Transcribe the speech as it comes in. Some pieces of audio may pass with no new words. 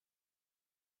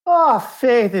Oh,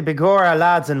 faith and begorra,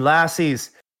 lads and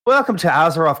lassies. Welcome to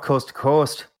Azeroth Coast to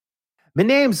Coast. My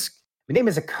name is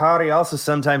Akari, also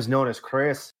sometimes known as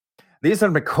Chris. These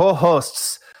are my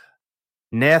co-hosts,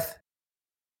 Neth,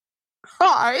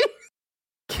 Hi.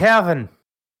 Kevin,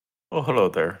 Oh, hello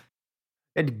there.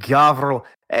 and Gavril.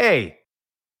 Hey!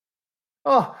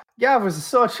 Oh, Gavril's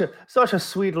such a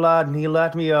sweet lad, and he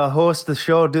let me host the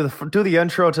show, do the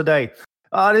intro today.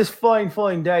 On this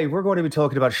fine day, we're going to be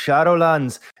talking about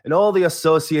Shadowlands and all the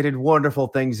associated wonderful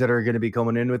things that are going to be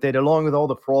coming in with it, along with all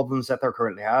the problems that they're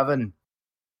currently having.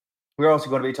 We're also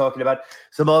going to be talking about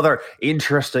some other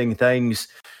interesting things.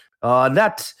 And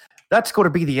that's going to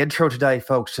be the intro today,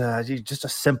 folks. He's just a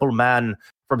simple man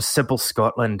from simple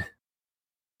Scotland.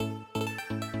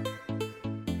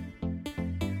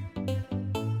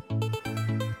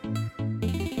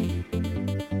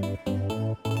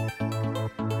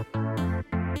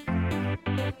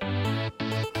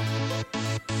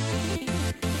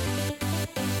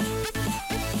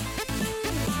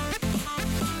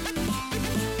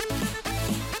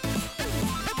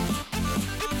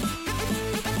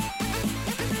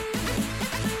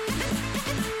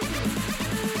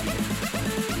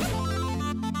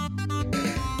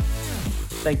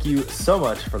 Thank you so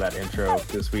much for that intro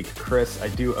this week, Chris. I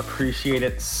do appreciate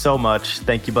it so much.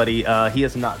 Thank you, buddy. He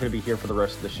is not going to be here for the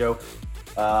rest of the show,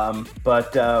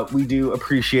 but we do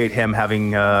appreciate him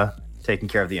having taken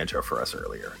care of the intro for us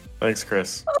earlier. Thanks,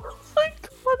 Chris. Oh my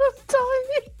god, I'm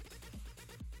dying.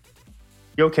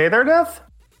 You okay there, Death?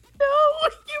 No,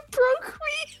 you broke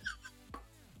me.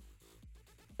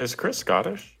 Is Chris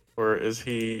Scottish or is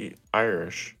he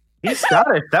Irish? He's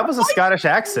Scottish. That was a Scottish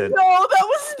accent. No, that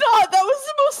was not. That was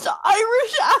the most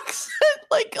Irish accent.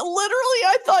 Like, literally,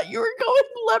 I thought you were going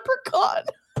leprechaun.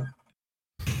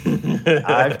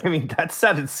 I mean, that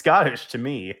sounded Scottish to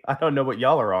me. I don't know what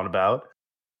y'all are on about.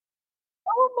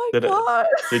 Oh my god.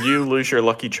 Did you lose your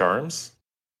Lucky Charms?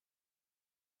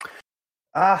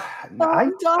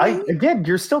 Again,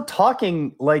 you're still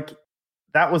talking like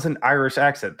that was an Irish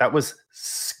accent. That was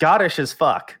Scottish as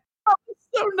fuck.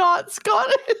 So not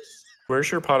Scottish.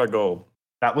 Where's your pot of gold?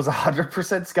 That was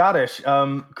 100% Scottish.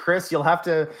 Chris, you'll have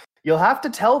to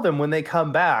tell them when you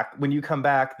come back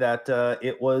that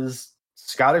it was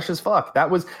Scottish as fuck.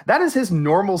 That is his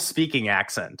normal speaking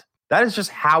accent. That is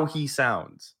just how he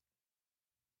sounds.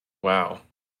 Wow.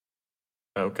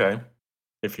 Okay.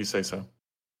 If you say so.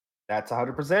 That's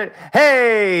 100%.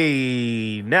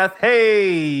 Hey, Neth.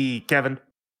 Hey, Kevin.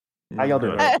 How y'all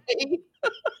doing? Hey.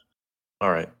 All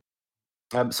right.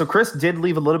 So Chris did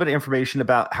leave a little bit of information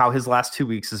about how his last 2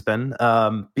 weeks has been,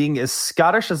 being as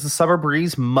Scottish as the summer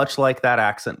breeze, much like that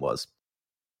accent was.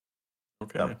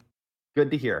 Okay. So,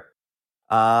 good to hear.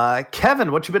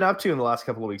 Kevin, what you been up to in the last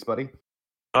couple of weeks, buddy?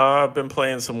 I've been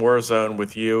playing some Warzone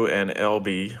with you and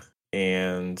LB,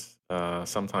 and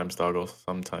sometimes Douglas,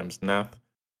 sometimes Neth,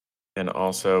 and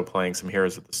also playing some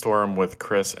Heroes of the Storm with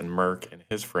Chris and Merc and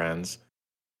his friends.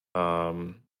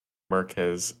 Merc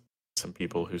has some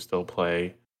people who still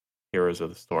play Heroes of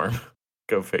the Storm.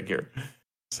 Go figure.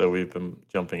 So we've been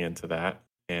jumping into that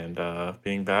and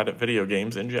being bad at video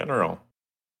games in general.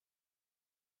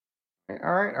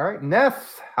 All right.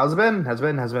 Neth, how's it been? Has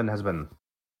been.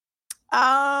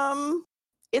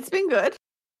 It's been good.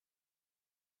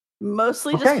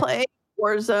 Mostly just playing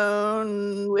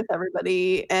Warzone with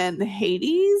everybody and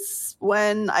Hades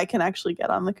when I can actually get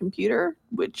on the computer,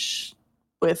 which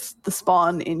with the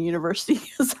spawn in university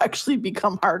has actually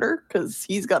become harder because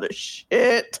he's got a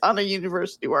shit ton of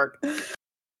university work.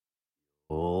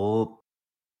 Oh,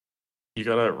 You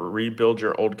gotta rebuild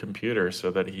your old computer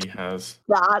so that he has.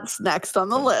 That's next on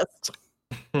the list.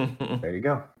 there you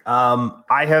go.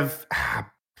 I have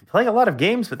been playing a lot of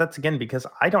games, but that's again because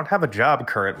I don't have a job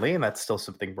currently, and that's still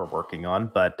something we're working on.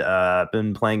 But I've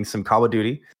been playing some Call of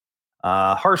Duty.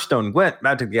 Hearthstone, Gwent,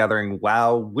 Magic the Gathering,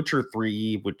 WoW, Witcher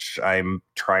 3, which I'm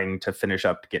trying to finish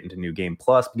up to get into New Game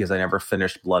Plus because I never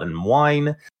finished Blood and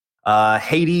Wine.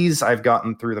 Hades, I've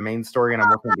gotten through the main story and I'm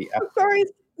working on the Sorry,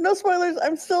 no spoilers.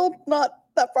 I'm still not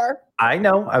that far. I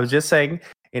know. I was just saying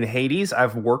in Hades,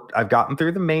 I've gotten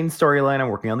through the main storyline. I'm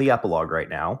working on the epilogue right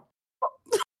now.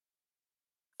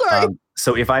 Sorry.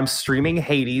 So if I'm streaming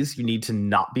Hades, you need to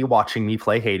not be watching me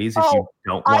play Hades if you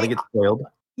don't want to get spoiled.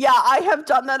 Yeah, I have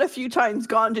done that a few times,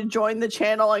 gone to join the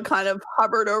channel and kind of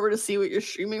hovered over to see what you're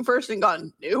streaming first and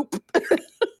gone, nope.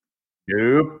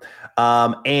 Nope.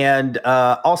 And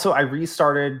also, I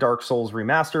restarted Dark Souls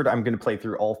Remastered. I'm going to play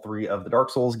through all 3 of the Dark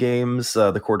Souls games,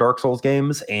 the core Dark Souls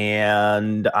games,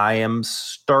 and I am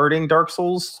starting Dark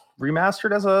Souls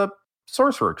Remastered as a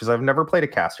sorcerer because I've never played a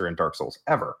caster in Dark Souls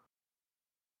ever.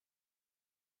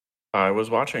 I was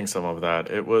watching some of that.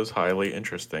 It was highly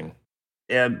interesting.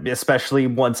 Especially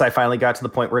once I finally got to the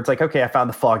point where it's like, okay, I found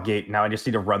the fog gate. Now I just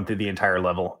need to run through the entire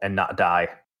level and not die.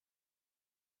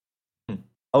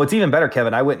 Oh, it's even better,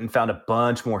 Kevin. I went and found a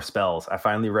bunch more spells. I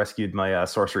finally rescued my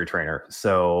sorcery trainer.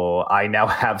 So I now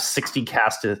have 60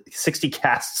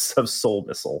 casts of Soul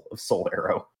Missile, of Soul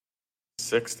Arrow.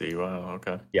 60, wow,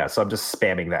 okay. Yeah, so I'm just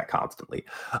spamming that constantly.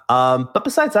 But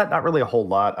besides that, not really a whole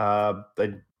lot.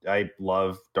 I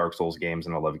love Dark Souls games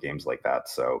and I love games like that.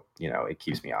 So, it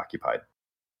keeps me occupied.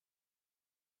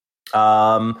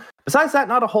 Besides that,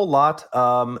 not a whole lot.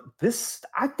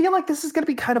 I feel like this is going to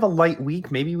be kind of a light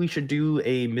week. Maybe we should do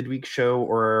a midweek show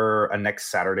or a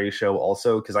next Saturday show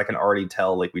also, because I can already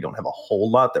tell we don't have a whole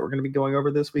lot that we're going to be going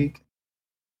over this week.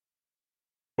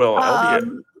 Well,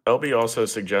 LB also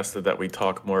suggested that we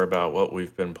talk more about what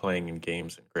we've been playing in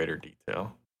games in greater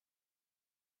detail.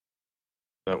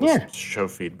 That was show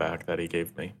feedback that he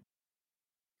gave me.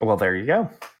 Well, there you go.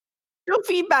 Show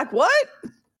feedback, what?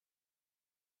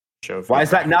 Why is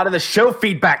that not in the show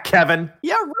feedback, Kevin?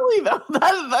 Yeah, really though.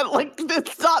 That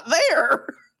it's not there.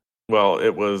 Well,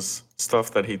 it was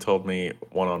stuff that he told me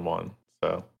one-on-one.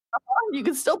 So you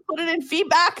can still put it in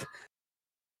feedback.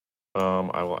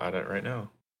 I will add it right now.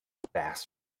 Fast.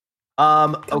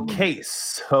 Okay,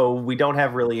 so we don't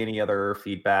have really any other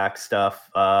feedback stuff.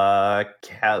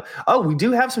 We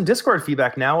do have some Discord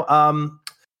feedback now.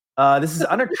 This is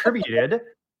unattributed.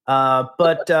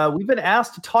 But we've been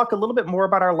asked to talk a little bit more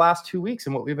about our last 2 weeks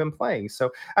and what we've been playing. So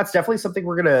that's definitely something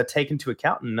we're going to take into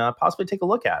account and possibly take a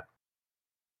look at.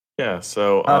 Yeah,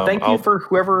 so thank you for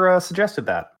whoever suggested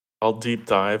that. I'll deep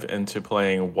dive into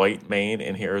playing White Mane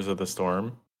in Heroes of the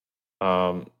Storm.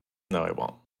 No, I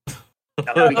won't.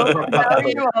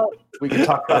 We can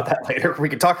talk about that later. We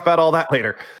can talk about all that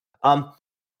later.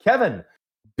 Kevin,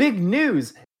 big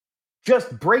news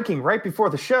just breaking right before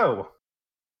the show.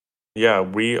 Yeah,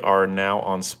 we are now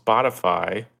on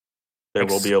Spotify. There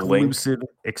will be a link.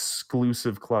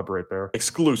 Exclusive club right there.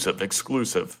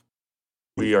 Exclusive.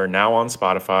 We are now on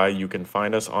Spotify. You can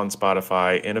find us on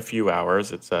Spotify in a few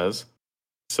hours, it says.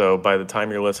 So by the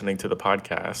time you're listening to the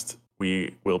podcast,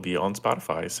 we will be on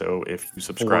Spotify. So if you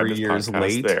subscribe to the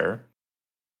podcast there,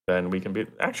 then we can be...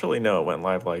 Actually, no, it went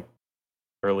live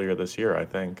earlier this year, I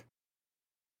think.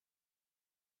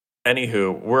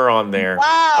 Anywho, we're on there.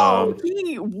 Wow!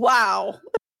 Wow!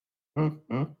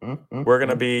 We're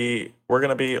gonna be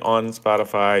on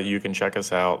Spotify. You can check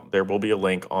us out. There will be a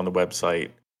link on the website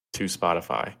to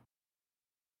Spotify.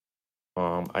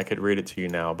 I could read it to you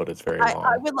now, but it's very long.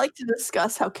 I would like to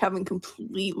discuss how Kevin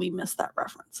completely missed that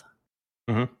reference.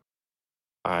 Mm-hmm.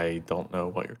 I don't know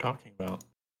what you're talking about.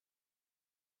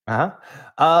 I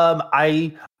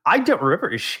don't remember.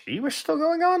 Is Shady Wish still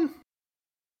going on?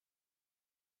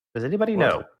 Does anybody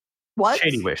know? What?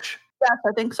 Shady Wish. Yes,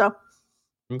 I think so.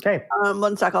 Okay.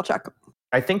 1 sec, I'll check.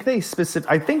 I think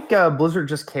Blizzard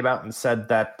just came out and said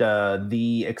that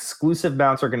the exclusive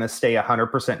mounts are going to stay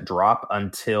 100% drop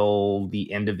until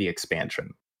the end of the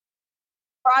expansion.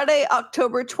 Friday,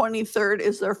 October 23rd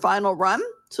is their final run.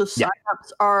 So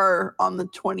signups are on the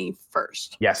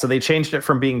 21st. Yeah, so they changed it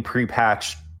from being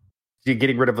pre-patched,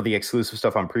 getting rid of the exclusive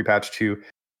stuff on pre-patch to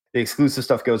the exclusive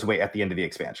stuff goes away at the end of the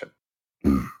expansion.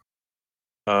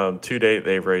 To date,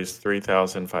 they've raised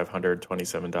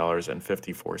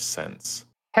 $3,527.54.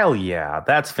 Hell yeah,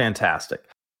 that's fantastic.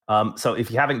 So if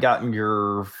you haven't gotten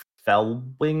your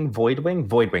Voidwing.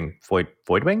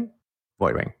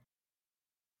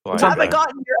 If you haven't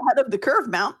gotten your ahead of the curve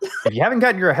mount. If you haven't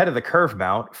gotten your ahead of the curve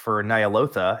mount for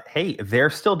Nyalotha, hey, they're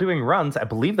still doing runs. I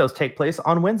believe those take place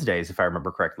on Wednesdays, if I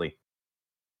remember correctly.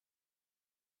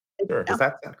 Sure. Is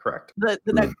that correct? The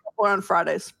next couple are on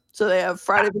Fridays. So they have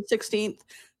Friday the 16th,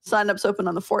 signups open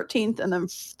on the 14th, and then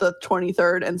the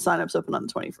 23rd, and signups open on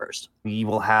the 21st. We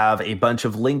will have a bunch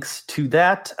of links to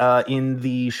that in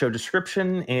the show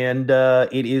description, and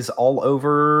it is all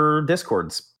over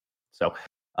Discords. So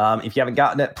if you haven't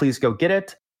gotten it, please go get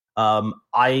it.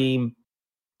 Kevin,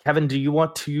 do you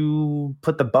want to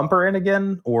put the bumper in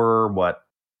again, or what?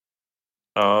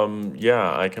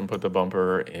 Yeah, I can put the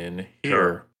bumper in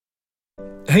here.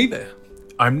 Hey there,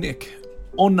 I'm Nick,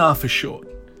 or Nah for short.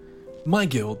 My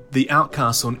guild, the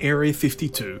Outcasts on Area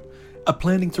 52, are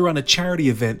planning to run a charity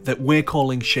event that we're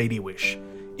calling Shady Wish,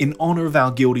 in honor of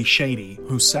our guildie Shady,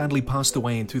 who sadly passed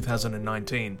away in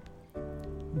 2019.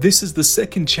 This is the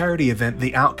second charity event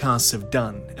the Outcasts have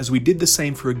done, as we did the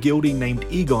same for a guildie named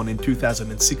Egon in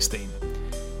 2016.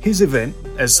 His event,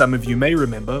 as some of you may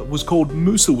remember, was called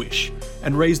Moose-A-Wish,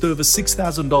 and raised over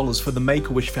 $6,000 for the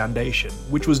Make-A-Wish Foundation,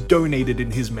 which was donated in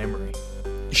his memory.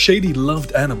 Shady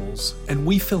loved animals, and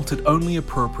we felt it only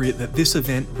appropriate that this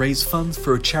event raise funds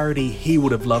for a charity he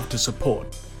would have loved to support.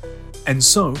 And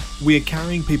so, we are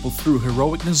carrying people through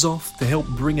Heroic N'Zoth to help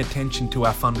bring attention to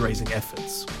our fundraising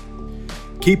efforts.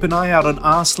 Keep an eye out on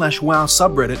r/wow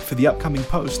subreddit for the upcoming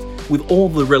post with all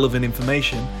the relevant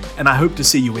information, and I hope to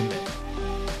see you in there.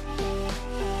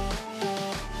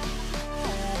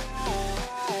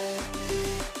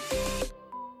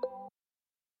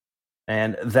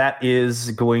 And that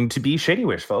is going to be Shady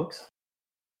Wish, folks.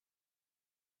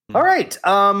 All right.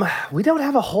 We don't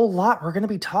have a whole lot we're going to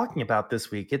be talking about this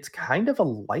week. It's kind of a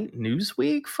light news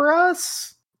week for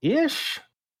us, ish.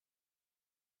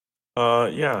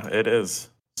 Yeah, it is.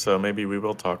 So maybe we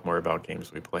will talk more about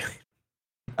games we play.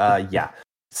 Yeah.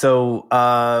 So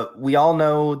we all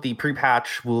know the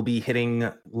pre-patch will be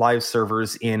hitting live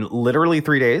servers in literally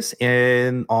 3 days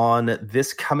on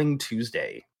this coming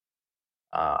Tuesday.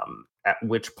 At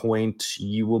which point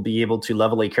you will be able to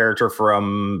level a character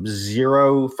from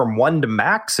 1 to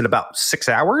max in about 6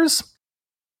 hours.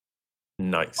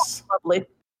 Nice. Lovely.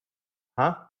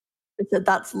 Huh? I said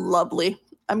that's lovely.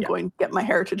 I'm going to get my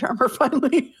heritage armor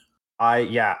finally.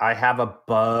 I have a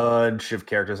bunch of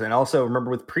characters. And also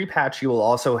remember with pre-patch you will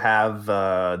also have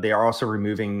they are also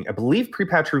removing, I believe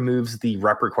pre-patch removes the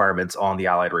rep requirements on the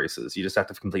allied races. You just have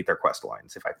to complete their quest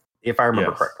lines if I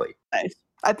remember correctly. Nice.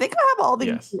 I think I have all the.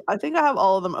 Yes. I think I have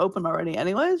all of them open already,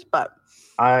 anyways. But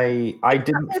I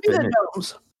didn't maybe finish. the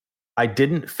gnomes. I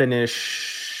didn't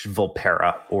finish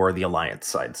Volpera or the Alliance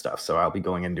side stuff, so I'll be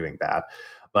going and doing that.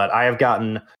 But I have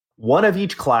gotten one of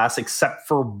each class except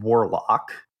for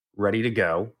Warlock ready to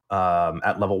go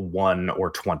at level 1 or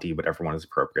 20, whatever one is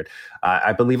appropriate.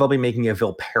 I believe I'll be making a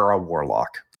Volpera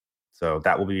Warlock, so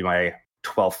that will be my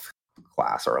 12th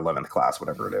class or 11th class,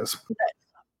 whatever it is. Okay.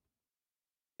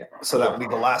 Yeah, so that will be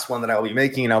the last one that I'll be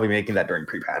making, and I'll be making that during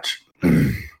pre-patch.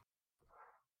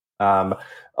 A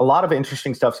lot of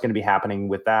interesting stuff's going to be happening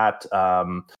with that.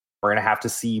 We're going to have to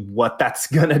see what that's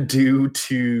going to do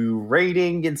to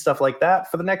rating and stuff like that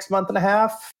for the next month and a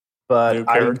half. But New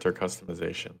character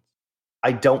customization.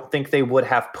 I don't think they would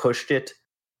have pushed it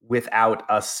without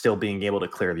us still being able to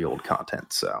clear the old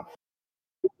content. So,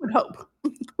 Would hope.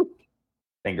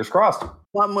 fingers crossed.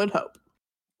 One would hope.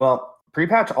 Well,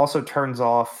 pre-patch also turns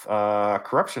off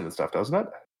corruption and stuff, doesn't it?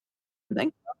 I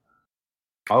think.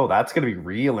 Oh, that's going to be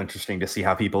real interesting to see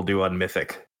how people do on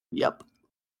Mythic. Yep.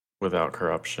 Without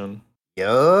corruption.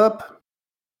 Yup.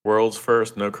 World's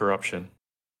first, no corruption.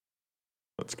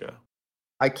 Let's go.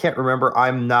 I can't remember.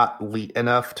 I'm not elite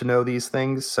enough to know these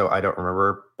things, so I don't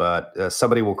remember. But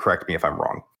somebody will correct me if I'm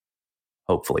wrong.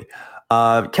 Hopefully.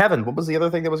 Kevin, what was the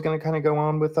other thing that was going to kind of go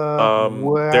on with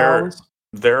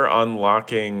they're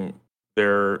unlocking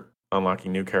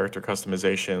new character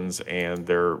customizations, and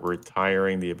they're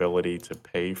retiring the ability to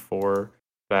pay for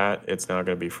that. It's now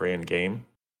going to be free in game.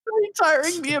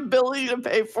 Retiring the ability to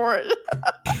pay for it.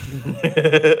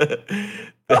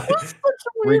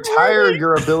 Retire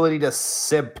your ability to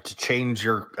simp to change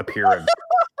your appearance.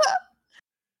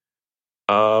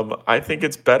 I think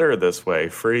it's better this way.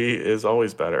 Free is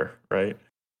always better, right?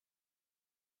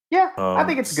 Yeah, I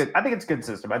think it's good. I think it's a good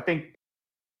system. I think.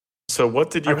 So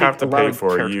what did you have to pay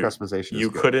for? Customization You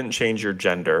couldn't change your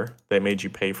gender. They made you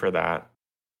pay for that,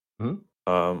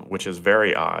 which is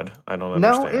very odd. I don't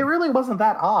understand. No, it really wasn't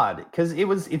that odd because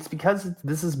it's because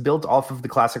this is built off of the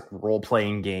classic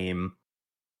role-playing game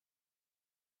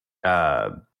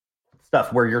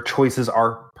stuff where your choices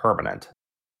are permanent.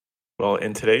 Well,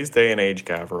 in today's day and age,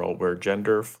 Gavriel, where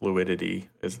gender fluidity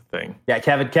is a thing. Yeah,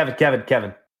 Kevin. We're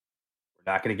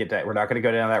not going to get that. We're not going to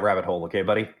go down that rabbit hole, okay,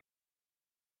 buddy?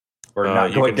 We're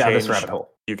not going down this rabbit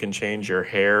hole. You can change your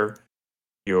hair,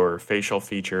 your facial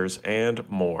features, and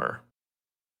more.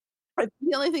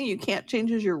 The only thing you can't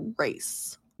change is your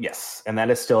race. Yes, and that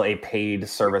is still a paid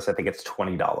service. I think it's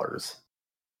 $20, $20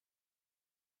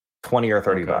 or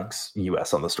 $30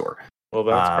 US on the store. Well,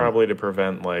 that's probably to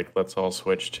prevent let's all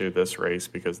switch to this race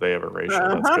because they have a racial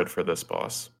that's good for this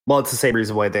boss. Well, it's the same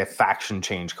reason why the faction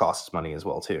change costs money as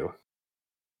well too.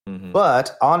 Mm-hmm.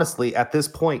 But honestly, at this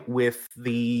point, with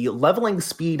the leveling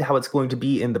speed, how it's going to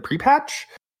be in the pre-patch,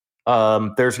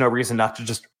 there's no reason not to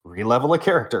just re-level a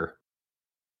character.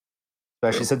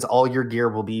 Especially since all your gear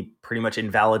will be pretty much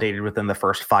invalidated within the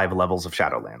first 5 levels of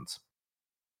Shadowlands.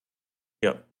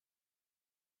 Yep.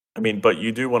 I mean, but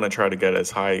you do want to try to get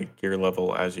as high gear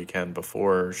level as you can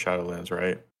before Shadowlands,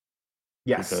 right?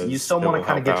 Yes, Because you still it want to will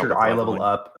kind of help get out your with eye level leveling.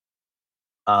 up.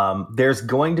 There's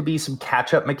going to be some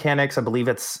catch-up mechanics. I believe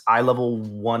it's eye level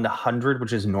 100,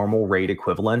 which is normal raid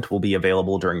equivalent, will be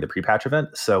available during the pre-patch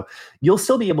event. So you'll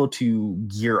still be able to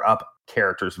gear up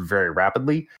characters very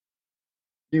rapidly.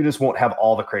 You just won't have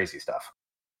all the crazy stuff.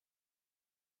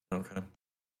 Okay.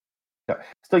 So,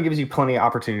 still gives you plenty of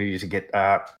opportunities to get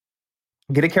a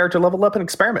character level up and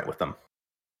experiment with them.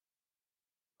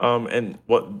 And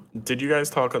what did you guys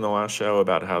talk on the last show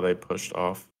about how they pushed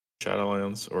off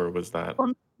Shadowlands, or was that?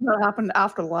 That happened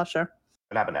after the last show.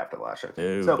 It happened after the last show.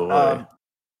 Oh, So, boy.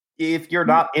 if you're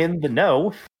not in the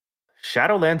know,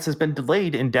 Shadowlands has been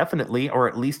delayed indefinitely, or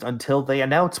at least until they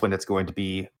announce when it's going to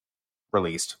be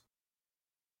released.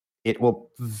 It will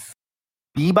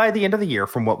be by the end of the year,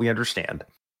 from what we understand.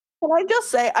 Can I just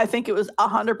say, I think it was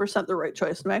 100% the right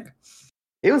choice to make.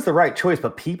 It was the right choice,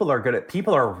 but people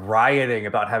are rioting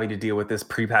about having to deal with this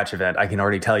pre-patch event. I can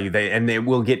already tell you, and it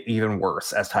will get even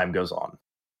worse as time goes on.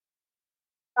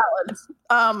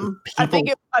 Valid. I think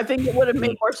it would have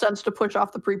made more sense to push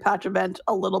off the pre-patch event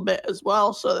a little bit as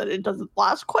well, so that it doesn't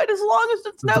last quite as long as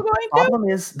it's now going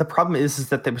to. The problem is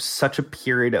that there was such a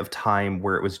period of time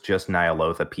where it was just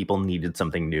Ny'alotha. People needed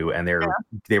something new, and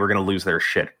they were going to lose their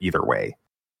shit either way.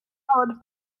 Valid.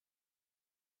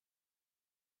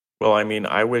 Well, I mean,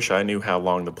 I wish I knew how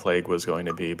long the plague was going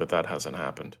to be, but that hasn't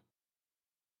happened.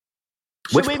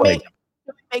 Which Should we plague?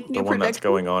 make new The one that's predictions?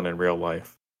 going on in real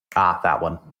life. Ah, that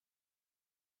one.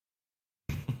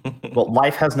 Well,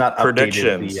 life has not updated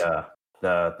Predictions. the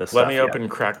stuff Let me yet. open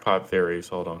Crackpot Theories.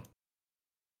 Hold on.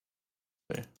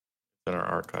 See. It's in our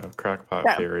archive.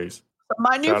 Crackpot Theories. So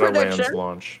my new Shadowlands prediction.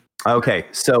 launch. Okay,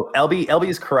 so LB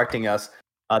is correcting us.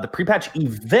 The pre-patch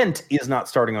event is not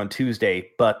starting on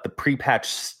Tuesday, but the pre-patch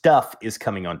stuff is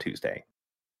coming on Tuesday.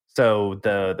 So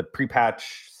the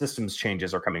pre-patch systems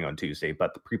changes are coming on Tuesday,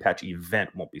 but the pre-patch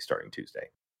event won't be starting Tuesday.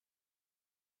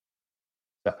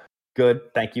 So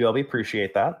good, thank you, LB.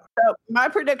 Appreciate that. So my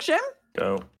prediction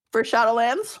Go. for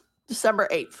Shadowlands, December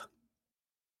 8th.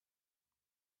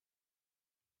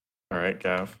 All right,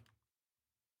 Gav.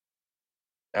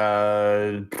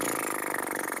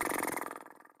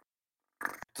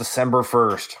 December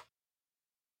 1st.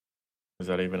 Is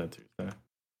that even a Tuesday?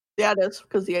 Yeah, it is,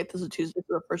 because the 8th is a Tuesday,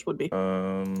 so the first would be.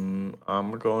 I'm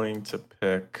going to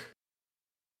pick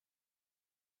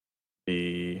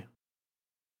the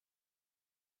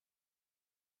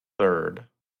 3rd.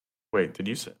 Wait, did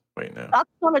you say? Wait, no. That's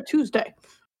on a Tuesday.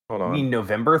 Hold You on. mean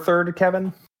November 3rd,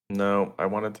 Kevin? No, I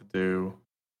wanted to do.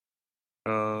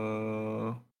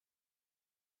 I'm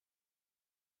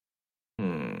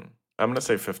gonna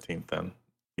say 15th then.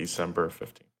 December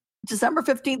 15th. December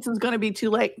 15th is going to be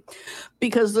too late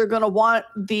because they're going to want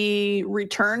the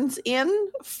returns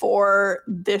in for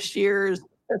this year's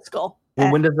fiscal.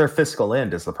 Well, when does their fiscal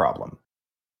end is the problem.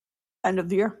 End of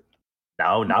the year.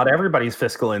 No, not everybody's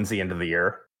fiscal ends the end of the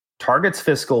year. Target's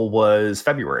fiscal was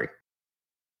February.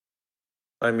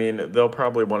 I mean, they'll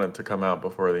probably want it to come out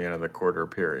before the end of the quarter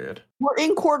period. We're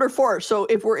in quarter 4, so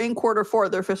if we're in quarter 4,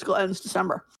 their fiscal ends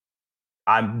December.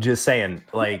 I'm just saying,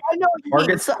 like, I know what you mean.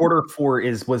 Target's quarter 4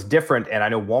 was different, and I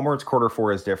know Walmart's quarter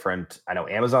 4 is different. I know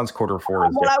Amazon's quarter 4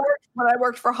 is different. When I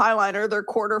worked for Highliner, their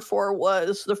quarter 4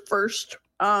 was the first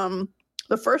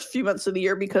few months of the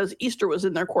year because Easter was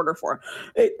in their quarter 4.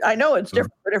 I know it's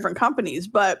different for different companies,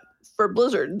 but for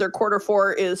Blizzard, their quarter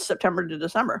 4 is September to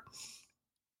December.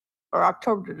 Or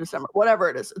October to December, whatever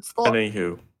it is. It's the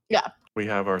Anywho, yeah. We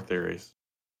have our theories.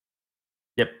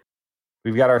 Yep.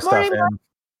 We've got our stuff in.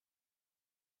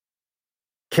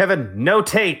 Kevin,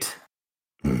 notate.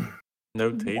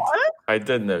 Notate? What? I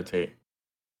did notate.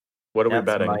 What are we That's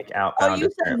betting? Mike Oh, outbound you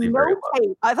is said apparently no very low.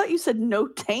 taint. I thought you said no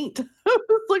taint. I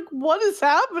was like, what is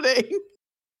happening?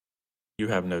 You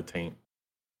have no taint.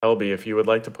 LB, if you would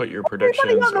like to put your Everybody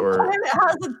predictions on the or planet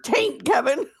has a taint,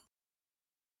 Kevin.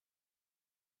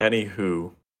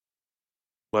 anywho,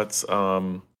 let's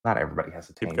Not everybody has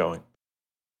a taint. keep going.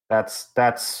 That's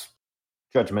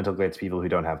judgmental against people who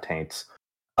don't have taints.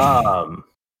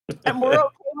 And we're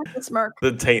okay with the smirk.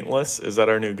 The Taintless, is that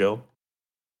our new guild?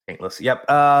 Taintless. Yep.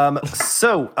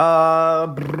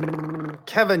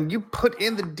 Kevin, you put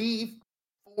in the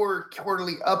D4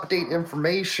 quarterly update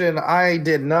information. I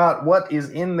did not. What is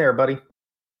in there, buddy?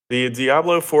 The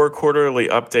Diablo 4 quarterly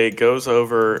update goes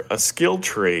over a skill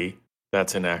tree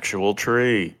that's an actual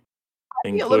tree,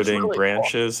 think it looks including really cool.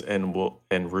 branches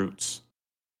and roots.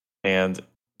 And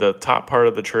the top part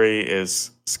of the tree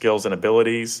is skills and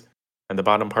abilities, and the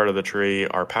bottom part of the tree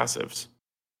are passives.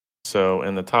 So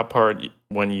in the top part,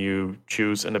 when you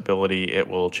choose an ability, it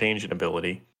will change an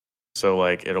ability. So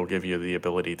like it'll give you the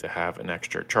ability to have an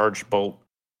extra charged bolt,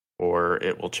 or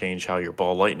it will change how your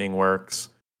ball lightning works.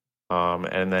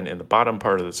 And then in the bottom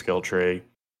part of the skill tree,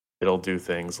 it'll do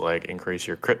things like increase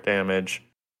your crit damage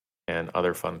and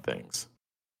other fun things.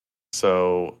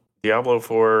 So Diablo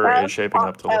 4 is shaping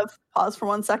up to look. Pause for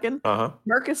 1 second. Uh-huh.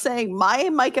 Merc is saying, my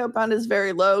mic outbound is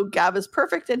very low. Gav is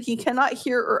perfect, and he cannot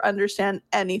hear or understand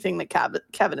anything that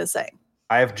Kevin is saying.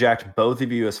 I have jacked both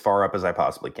of you as far up as I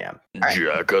possibly can.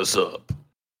 Jack us up.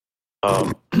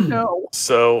 No.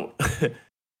 So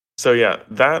yeah,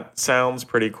 that sounds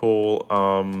pretty cool.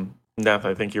 Neth,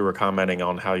 I think you were commenting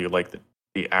on how you like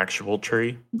the actual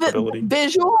tree ability. The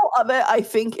visual of it, I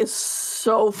think, is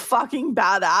so fucking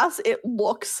badass. It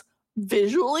looks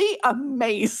visually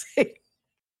amazing.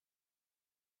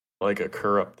 Like a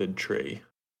corrupted tree.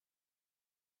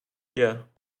 Yeah,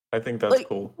 I think that's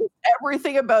cool.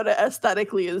 Everything about it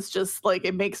aesthetically is just like,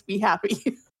 it makes me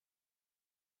happy.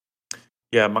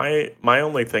 Yeah, my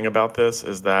only thing about this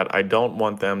is that I don't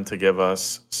want them to give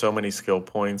us so many skill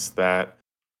points that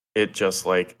it just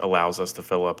like allows us to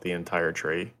fill up the entire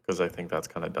tree, because I think that's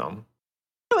kind of dumb.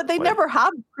 But they never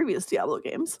have in previous Diablo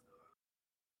games.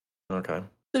 Okay.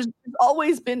 There's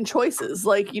always been choices,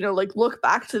 like, like look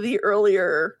back to the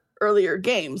earlier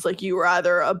games. Like, you were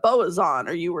either a Boazon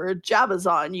or you were a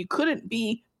Jabazon. You couldn't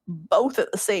be both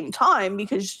at the same time,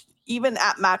 because even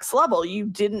at max level,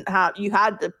 you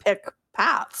had to pick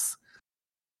paths.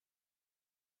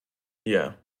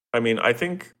 Yeah. I mean, I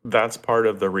think that's part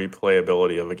of the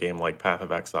replayability of a game like Path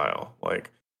of Exile. Like,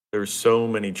 there's so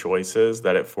many choices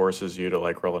that it forces you to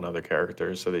like roll another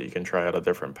character so that you can try out a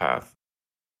different path.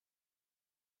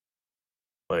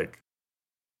 Like,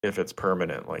 if it's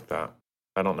permanent like that.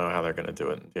 I don't know how they're going to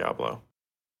do it in Diablo.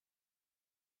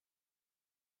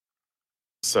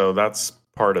 So that's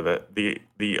part of it.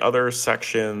 The other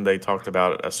section, they talked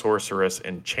about a sorceress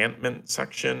enchantment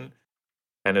section,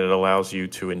 and it allows you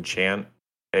to enchant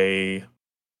a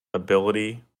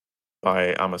ability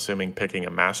by, I'm assuming, picking a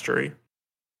mastery.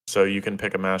 So you can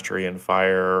pick a mastery in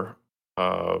fire,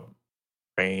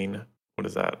 rain, what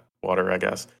is that? Water, I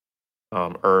guess.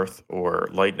 Earth or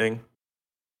lightning.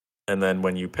 And then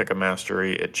when you pick a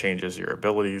mastery, it changes your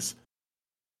abilities.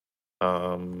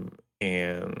 And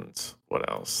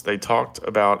what else? They talked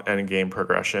about endgame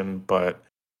progression, but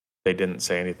they didn't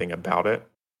say anything about it.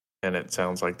 And it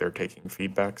sounds like they're taking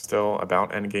feedback still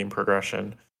about endgame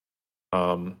progression.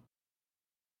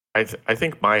 I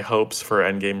think my hopes for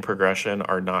endgame progression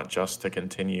are not just to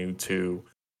continue to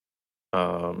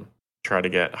try to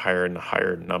get higher and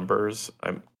higher numbers.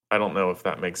 I don't know if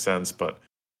that makes sense, but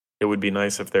it would be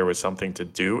nice if there was something to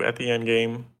do at the end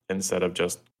game instead of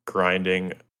just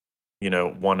grinding,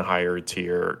 one higher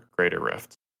tier Greater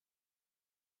Rift.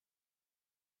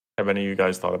 Have any of you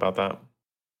guys thought about that?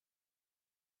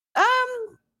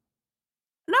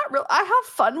 Not real. I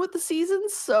have fun with the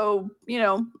seasons, so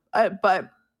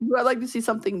but would I like to see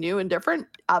something new and different?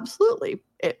 Absolutely.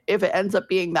 If it ends up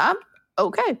being that,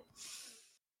 okay.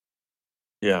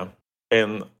 Yeah,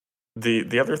 and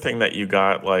the other thing that you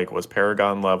got was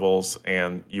Paragon levels,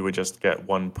 and you would just get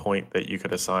 1 point that you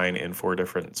could assign in 4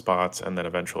 different spots, and then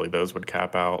eventually those would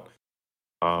cap out.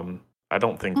 I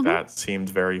don't think that seemed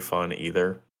very fun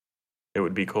either. It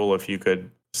would be cool if you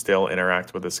could still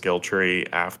interact with the skill tree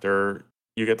after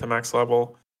you get to max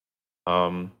level.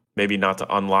 Maybe not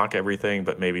to unlock everything,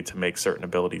 but maybe to make certain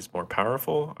abilities more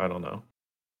powerful. I don't know.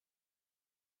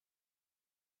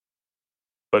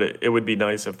 But it would be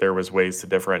nice if there was ways to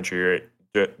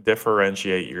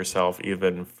differentiate yourself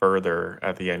even further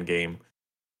at the end game,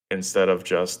 instead of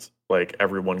just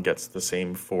everyone gets the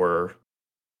same 4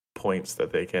 points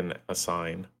that they can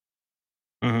assign.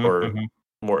 More.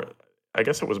 I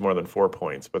guess it was more than 4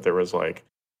 points, but there was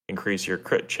increase your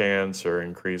crit chance or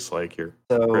increase your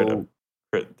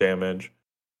crit damage.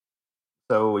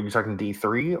 So you're talking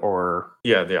D3 or?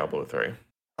 Yeah, Diablo 3.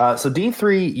 So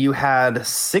D3, you had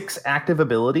 6 active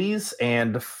abilities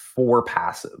and 4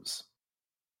 passives.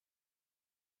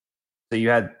 So you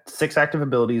had 6 active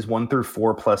abilities, 1 through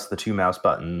 4 plus the 2 mouse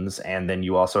buttons, and then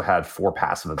you also had 4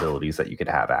 passive abilities that you could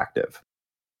have active.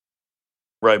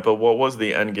 Right, but what was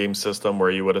the endgame system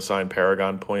where you would assign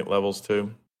Paragon point levels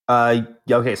to?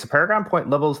 Okay, so Paragon point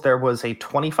levels, there was a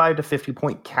 25 to 50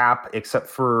 point cap, except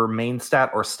for main stat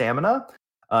or stamina.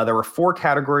 There were 4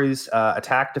 categories: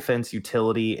 attack, defense,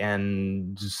 utility,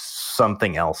 and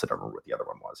something else. I don't remember what the other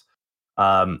one was.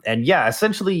 And yeah,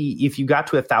 essentially, if you got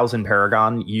to 1,000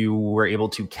 Paragon, you were able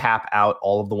to cap out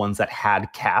all of the ones that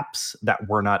had caps that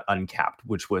were not uncapped,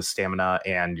 which was stamina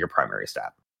and your primary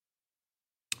stat.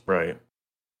 Right.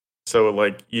 So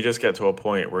you just get to a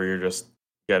point where you're just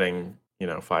getting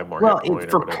 5 more. Well, hit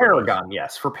point for Paragon,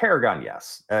 yes. For Paragon,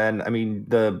 yes. And I mean,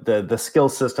 the skill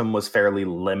system was fairly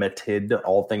limited,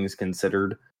 all things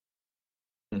considered.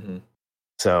 Mm-hmm.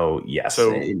 So yes,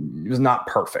 it was not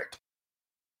perfect.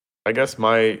 I guess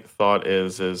my thought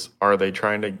is are they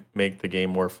trying to make the game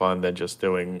more fun than just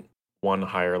doing one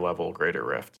higher level Greater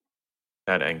Rift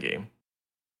at endgame?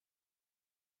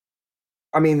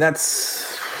 I mean,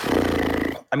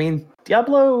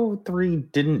 Diablo 3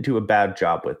 didn't do a bad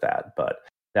job with that, but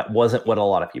that wasn't what a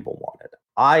lot of people wanted.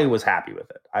 I was happy with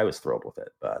it. I was thrilled with it,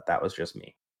 but that was just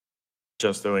me.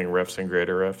 Just doing rifts and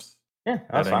Greater Rifts? Yeah,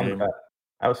 I was fine with that.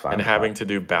 I was fine And with having that. to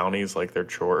do bounties like they're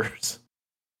chores.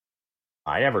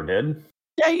 I never did.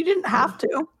 Yeah, you didn't have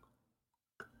to.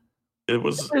 It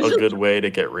was It's a just- good way to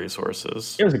get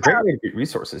resources. It was a great way to get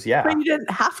resources, yeah. But you didn't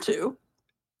have to.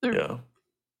 Yeah.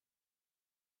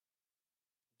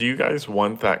 Do you guys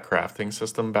want that crafting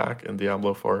system back in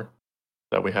Diablo 4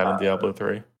 that we had in Diablo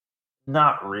 3?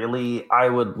 Not really. I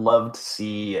would love to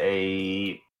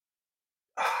see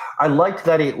I liked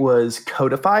that it was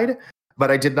codified,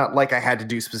 but I did not like I had to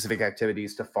do specific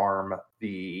activities to farm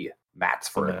the mats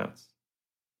for The it. mats.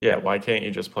 Yeah, why can't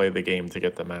you just play the game to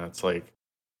get the mats? Like,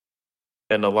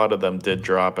 and a lot of them did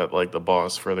drop at like the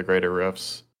boss for the Greater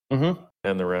Rifts Mm-hmm.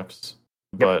 and the Rifts,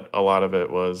 but a lot of it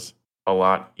was a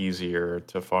lot easier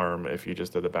to farm if you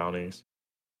just did the bounties.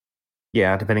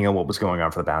 Yeah, depending on what was going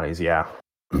on for the bounties, yeah.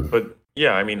 But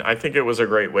yeah, I mean, I think it was a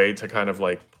great way to kind of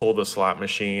like pull the slot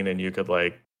machine and you could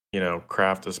like,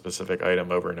 craft a specific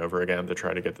item over and over again to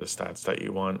try to get the stats that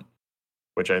you want,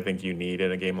 which I think you need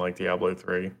in a game like Diablo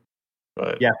 3.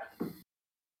 But yeah,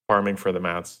 farming for the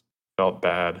mats felt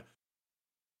bad.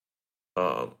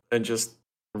 And just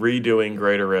redoing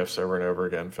Greater Rifts over and over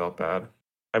again felt bad.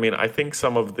 I mean, I think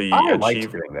some of the I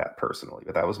liked doing that personally,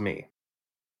 but that was me.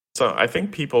 So I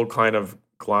think people kind of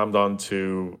glommed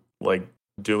onto like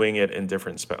doing it in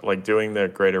different like doing the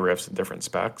Greater Rifts in different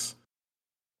specs,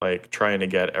 like trying to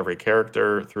get every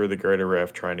character through the Greater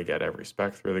Rift, trying to get every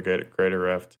spec through the Greater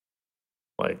Rift.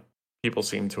 Like people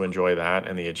seem to enjoy that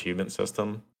and the achievement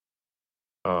system.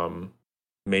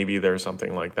 Maybe there's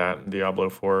something like that in Diablo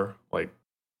 4, like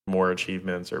more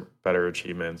achievements or better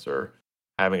achievements or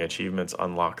having achievements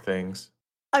unlock things.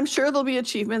 I'm sure there'll be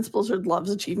achievements. Blizzard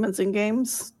loves achievements in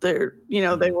games. They're,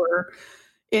 they were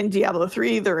in Diablo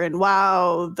 3, they're in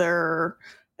WoW,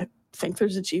 I think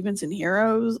there's achievements in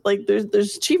Heroes. Like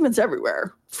there's achievements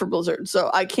everywhere for Blizzard. So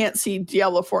I can't see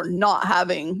Diablo 4 not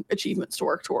having achievements to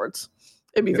work towards.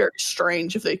 It'd be very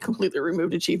strange if they completely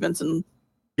removed achievements and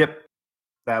Yep.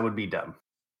 That would be dumb.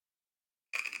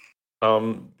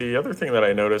 The other thing that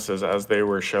I noticed is as they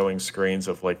were showing screens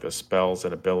of like the spells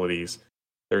and abilities,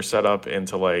 they're set up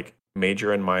into like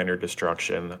major and minor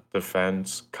destruction,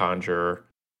 defense, conjure,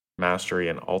 mastery,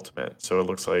 and ultimate. So it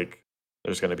looks like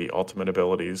there's going to be ultimate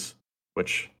abilities,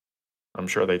 which I'm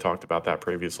sure they talked about that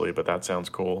previously, but that sounds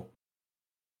cool.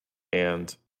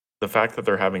 And the fact that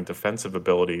they're having defensive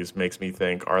abilities makes me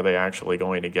think, are they actually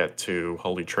going to get to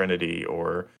Holy Trinity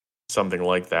or something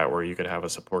like that where you could have a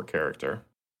support character?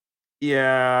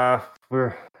 Yeah,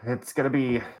 it's gonna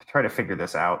be trying to figure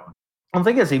this out. The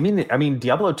thing is, I mean,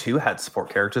 Diablo 2 had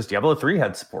support characters. Diablo 3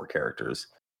 had support characters.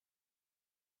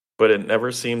 But it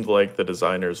never seemed like the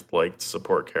designers liked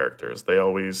support characters. They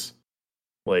always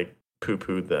like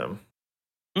poo-pooed them.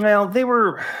 Well, they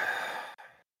were,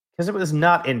 because it was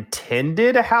not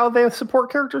intended how the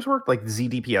support characters worked, like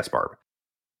ZDPS Barb,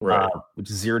 Right.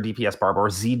 which is 0 DPS Barb, or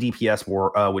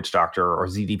ZDPS Witch Doctor, or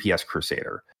ZDPS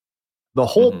Crusader. The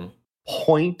whole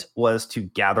point was to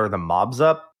gather the mobs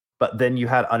up, but then you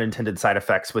had unintended side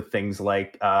effects with things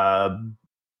like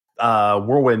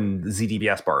Whirlwind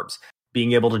ZDPS Barbs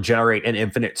being able to generate an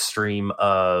infinite stream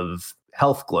of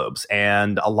health globes,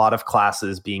 and a lot of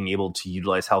classes being able to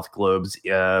utilize health globes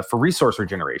for resource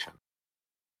regeneration,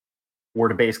 or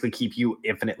to basically keep you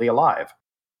infinitely alive.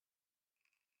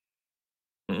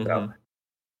 So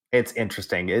it's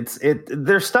interesting.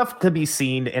 There's stuff to be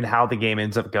seen in how the game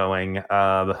ends up going.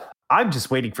 I'm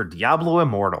just waiting for Diablo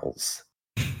Immortals.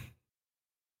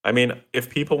 I mean, if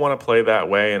people want to play that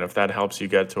way and if that helps you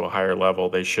get to a higher level,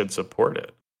 they should support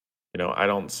it. I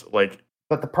don't like.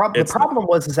 But the problem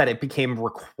was that it became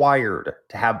required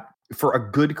to have, for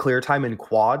a good clear time in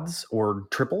quads or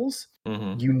triples,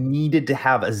 you needed to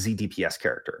have a ZDPS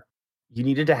character. You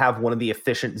needed to have one of the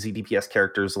efficient ZDPS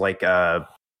characters like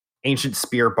Ancient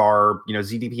Spear Barb,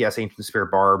 ZDPS Ancient Spear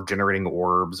Barb generating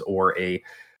orbs, or a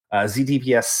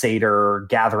ZDPS Satyr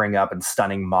gathering up and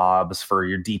stunning mobs for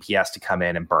your DPS to come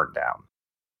in and burn down.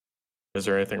 Is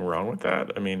there anything wrong with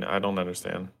that? I mean, I don't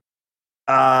understand.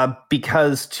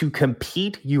 Because to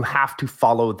compete, you have to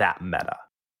follow that meta.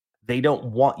 They don't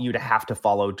want you to have to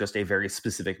follow just a very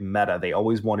specific meta. They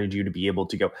always wanted you to be able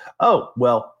to go, oh,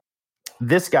 well,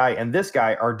 this guy and this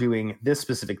guy are doing this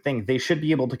specific thing. They should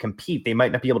be able to compete. They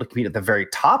might not be able to compete at the very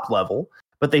top level,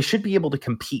 but they should be able to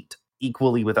compete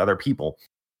equally with other people.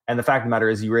 And the fact of the matter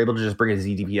is, you were able to just bring a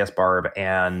ZDPS Barb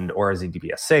or a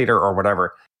ZDPS Satyr or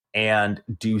whatever, and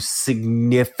do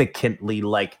significantly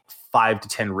like 5 to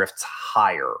 10 rifts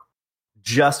higher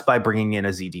just by bringing in a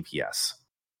ZDPS.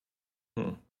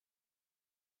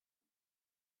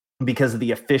 Because of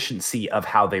the efficiency of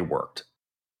how they worked.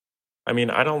 I mean,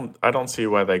 I don't see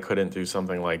why they couldn't do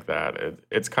something like that.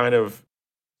 It's kind of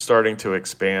starting to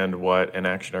expand what an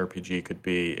action RPG could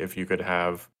be if you could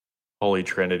have Holy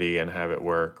Trinity and have it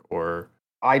work. Or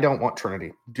I don't want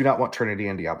Trinity. Do not want Trinity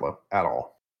in Diablo at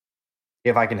all.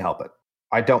 If I can help it.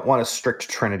 I don't want a strict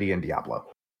Trinity in Diablo.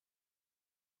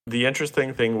 The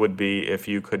interesting thing would be if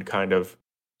you could kind of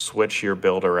switch your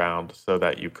build around so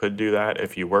that you could do that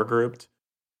if you were grouped,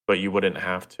 but you wouldn't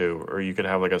have to, or you could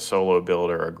have like a solo build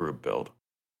or a group build.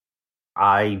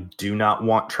 I do not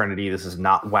want Trinity. This is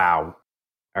not WoW.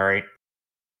 All right.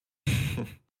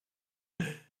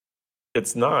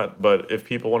 It's not, but if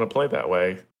people want to play that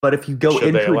way, but if you go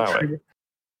should they into allow Trinity, it?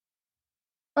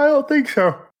 I don't think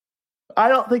so. I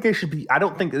don't think they should be. I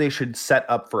don't think they should set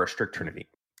up for a strict Trinity.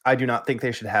 I do not think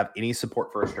they should have any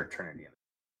support for a strict Trinity.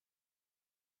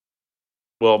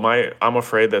 Well, I'm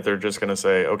afraid that they're just going to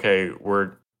say, okay,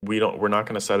 we're not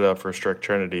going to set it up for a strict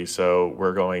Trinity, so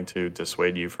we're going to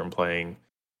dissuade you from playing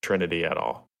Trinity at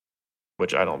all.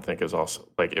 Which I don't think is also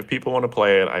like, if people want to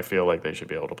play it, I feel like they should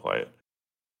be able to play it.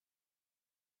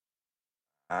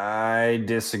 I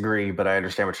disagree, but I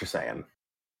understand what you're saying.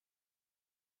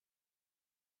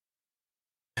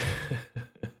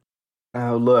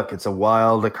 Oh, look, it's a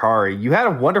wild Akari. You had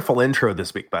a wonderful intro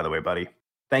this week, by the way, buddy.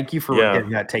 Thank you for getting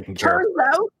that taken care of. Turns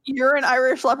out you're an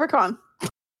Irish leprechaun.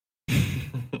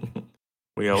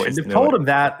 We always have told him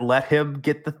that. Let him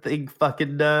get the thing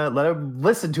fucking, let him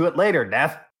listen to it later,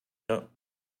 Neff. Yep.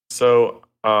 So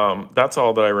that's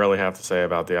all that I really have to say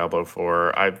about Diablo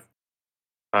 4.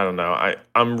 I don't know.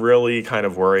 I'm really kind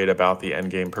of worried about the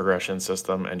endgame progression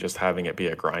system and just having it be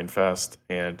a grind fest.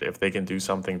 And if they can do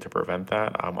something to prevent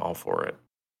that, I'm all for it.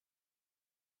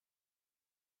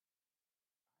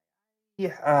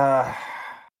 Yeah,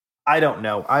 I don't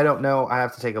know. I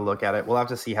have to take a look at it. We'll have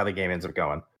to see how the game ends up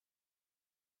going.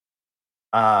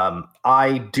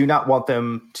 I do not want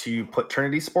them to put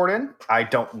Trinity support in. I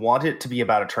don't want it to be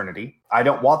about a Trinity. I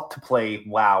don't want to play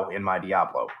WoW in my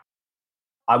Diablo.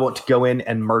 I want to go in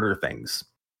and murder things.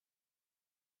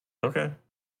 Okay.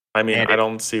 I mean, I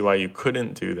don't see why you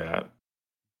couldn't do that.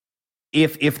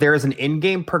 If there is an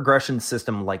in-game progression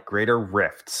system like Greater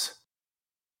Rifts,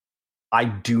 I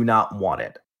do not want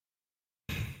it.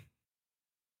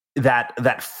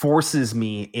 That forces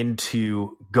me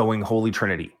into going Holy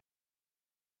Trinity.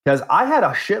 Because I had a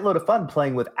shitload of fun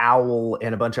playing with Owl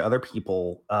and a bunch of other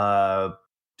people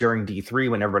during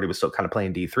D3 when everybody was still kind of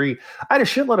playing D3. I had a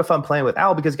shitload of fun playing with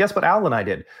Owl because guess what Owl and I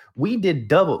did? We did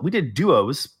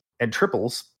duos and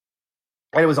triples,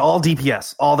 and it was all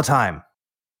DPS all the time.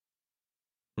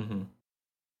 Mm-hmm.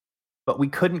 But we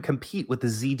couldn't compete with the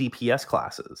ZDPS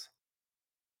classes.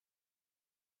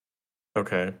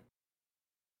 Okay.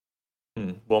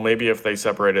 Well, maybe if they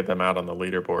separated them out on the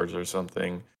leaderboards or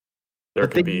something, there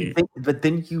could be. But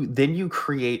then you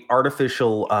create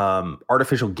artificial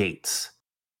gates.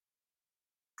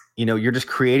 You know, you're just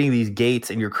creating these gates,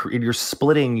 and you're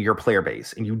splitting your player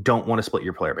base, and you don't want to split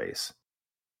your player base.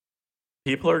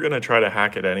 People are going to try to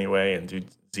hack it anyway and do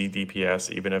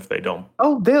ZDPS, even if they don't.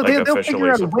 Oh, they'll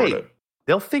officially support it.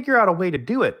 They'll figure out a way to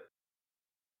do it.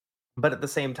 But at the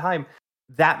same time,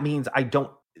 that means I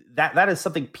don't. That is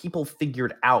something people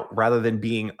figured out rather than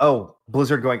being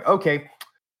Blizzard going, okay,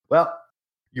 well,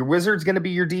 your wizard's going to be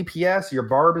your DPS, your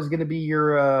barb is going to be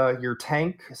your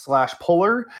tank /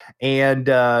 puller, and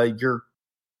your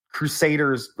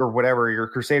crusaders or whatever, your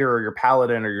crusader or your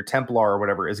paladin or your templar or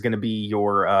whatever is going to be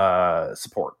your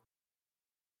support.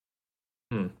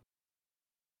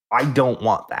 I don't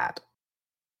want that.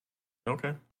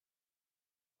 Okay.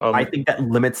 I think that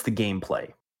limits the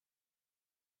gameplay.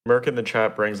 Merc in the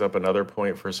chat brings up another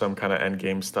point for some kind of end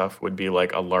game stuff would be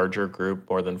like a larger group,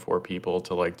 more than 4 people,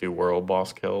 to like do world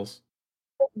boss kills.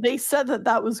 They said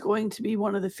that was going to be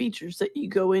one of the features, that you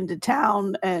go into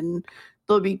town and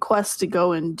there'll be quests to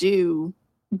go and do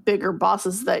bigger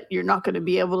bosses that you're not going to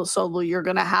be able to solo. You're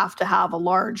going to have a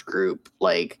large group.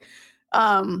 Like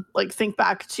think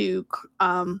back to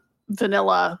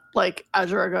vanilla, like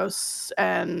Azuragos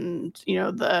and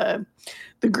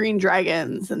the green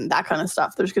dragons and that kind of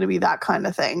stuff. There's going to be that kind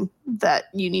of thing that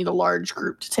you need a large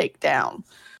group to take down.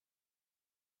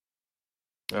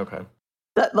 Okay.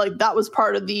 That was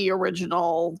part of the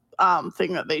original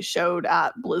thing that they showed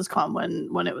at BlizzCon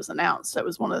when it was announced. That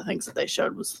was one of the things that they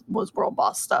showed was world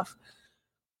boss stuff.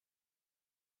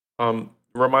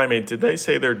 Remind me, did they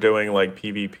say they're doing like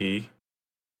PvP?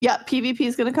 Yeah, PvP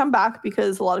is going to come back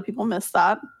because a lot of people missed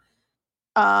that.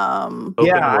 Open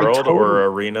Yeah, world or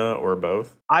arena or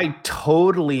both? I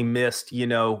totally missed,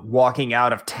 walking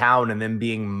out of town and then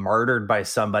being murdered by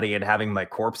somebody and having my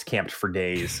corpse camped for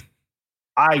days.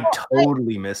 I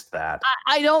totally missed that.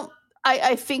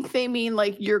 I think they mean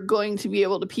like you're going to be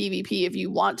able to PvP if you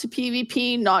want to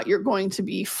PvP, not you're going to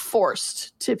be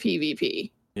forced to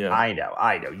PvP. Yeah. I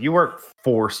know. You weren't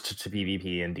forced to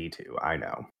PvP in D2. I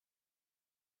know.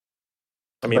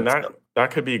 I mean, But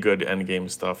that could be good endgame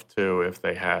stuff too if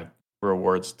they had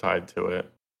rewards tied to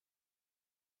it.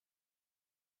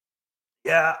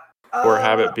 Yeah. Or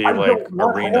have it be like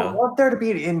arena. I don't want there to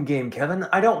be an in-game, Kevin.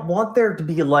 I don't want there to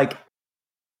be like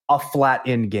a flat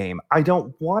in-game. I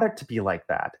don't want it to be like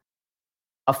that.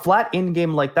 A flat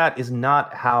in-game like that is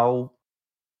not how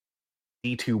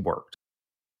D2 worked.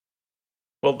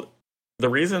 Well, the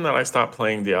reason that I stopped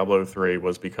playing Diablo 3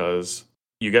 was because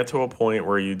you get to a point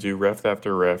where you do rift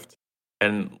after rift,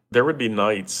 and there would be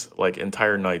nights, like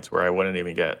entire nights, where I wouldn't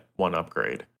even get one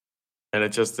upgrade. And it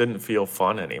just didn't feel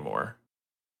fun anymore.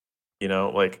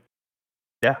 Like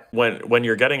Yeah. when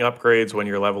you're getting upgrades, when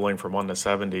you're leveling from 1 to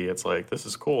 70, it's like, this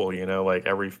is cool, like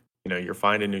you're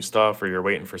finding new stuff or you're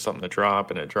waiting for something to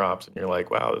drop and it drops and you're like,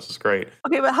 wow, this is great.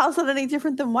 Okay, but how's that any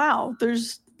different than WoW?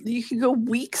 You can go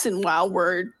weeks in WoW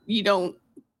where you don't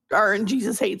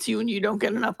RNGesus hates you and you don't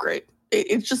get an upgrade.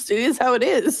 It is how it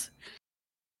is.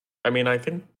 I mean, I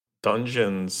think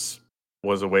dungeons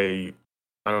was a way,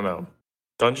 I don't know.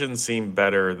 Dungeons seem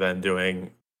better than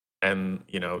doing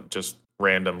just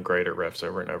random greater rifts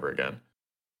over and over again.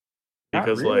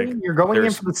 Because Not really. like you're going in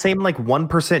there's- for the same like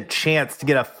 1% chance to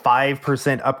get a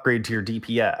 5% upgrade to your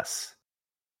DPS.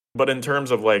 But in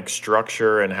terms of like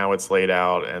structure and how it's laid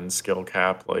out and skill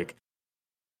cap, like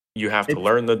you have to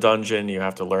learn the dungeon, you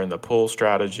have to learn the pull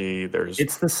strategy.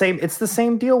 It's the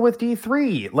same deal with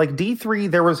D3. Like D3,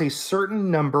 there was a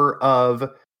certain number of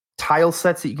tile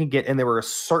sets that you could get, and there were a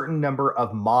certain number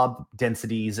of mob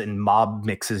densities and mob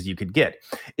mixes you could get.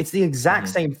 It's the exact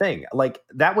same thing. Like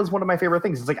that was one of my favorite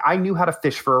things. It's like I knew how to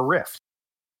fish for a rift.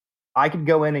 I could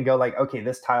go in and go like, okay,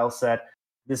 this tile set,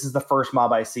 this is the first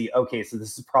mob I see. Okay, so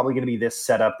this is probably going to be this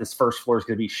setup. This first floor is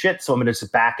going to be shit. So I'm going to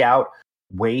just back out,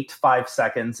 wait 5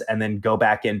 seconds, and then go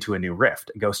back into a new rift.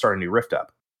 Go start a new rift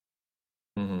up.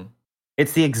 Mm-hmm.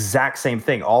 It's the exact same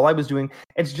thing. All I was doing,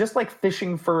 it's just like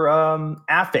fishing for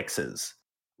affixes.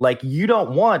 Like you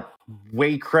don't want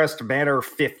Waycrest Manor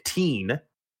 15.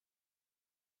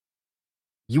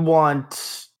 You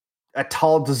want a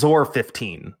Tal Dazor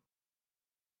 15.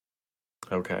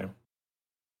 Okay.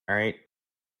 All right.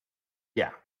 Yeah.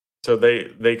 So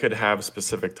they could have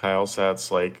specific tile sets,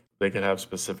 like they could have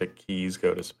specific keys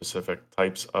go to specific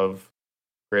types of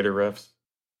greater rifts.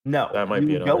 No, that might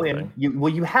be another thing.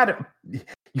 You had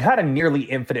a nearly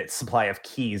infinite supply of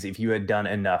keys if you had done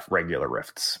enough regular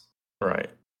rifts. Right.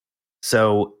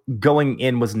 So going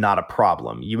in was not a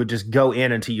problem. You would just go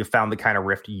in until you found the kind of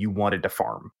rift you wanted to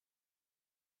farm.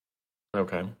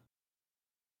 Okay.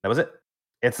 That was it.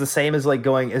 It's the same as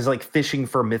like fishing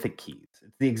for mythic keys.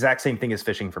 It's the exact same thing as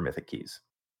fishing for mythic keys.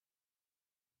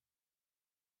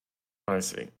 I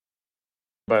see.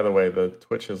 By the way, the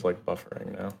Twitch is like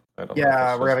buffering now. I don't know.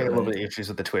 Yeah, we're having a little bit of issues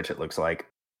with the Twitch, it looks like.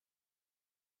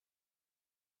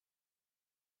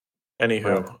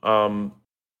 Anywho,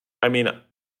 I mean,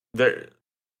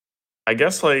 I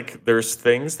guess like there's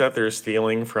things that they're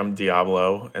stealing from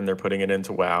Diablo and they're putting it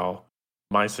into WoW.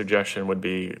 My suggestion would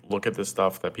be look at the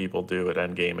stuff that people do at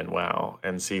Endgame and WoW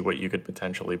and see what you could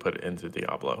potentially put into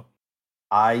Diablo.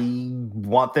 I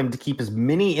want them to keep as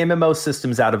many MMO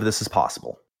systems out of this as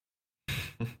possible.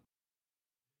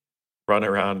 Run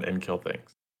around and kill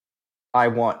things.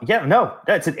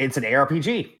 It's an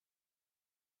ARPG.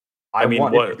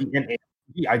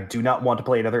 I do not want to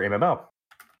play another MMO.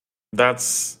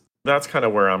 That's kind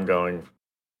of where I'm going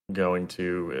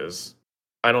to is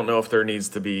I don't know if there needs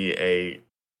to be a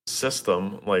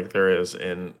system like there is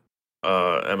in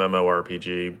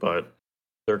MMORPG, but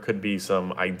there could be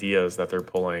some ideas that they're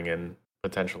pulling and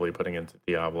potentially putting into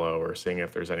Diablo or seeing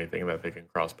if there's anything that they can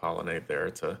cross-pollinate there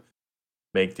to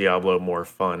make Diablo more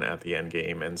fun at the end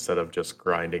game instead of just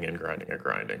grinding.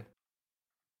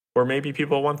 Or maybe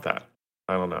people want that.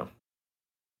 I don't know.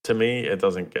 To me,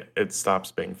 it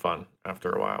stops being fun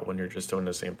after a while when you're just doing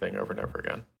the same thing over and over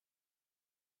again.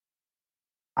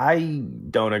 I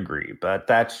don't agree, but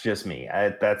that's just me.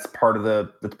 That's part of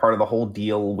the whole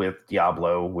deal with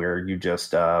Diablo, where you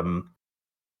just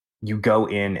you go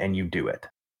in and you do it,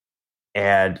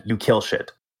 and you kill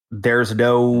shit. There's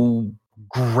no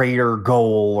greater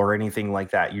goal or anything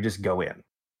like that. You just go in.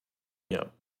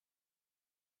 Yep.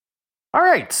 All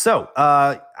right, so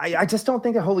I just don't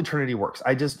think a Holy Trinity works.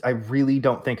 I really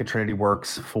don't think a Trinity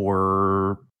works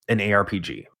for an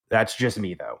ARPG. That's just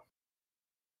me, though.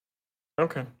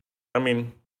 Okay. I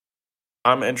mean,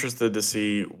 I'm interested to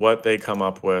see what they come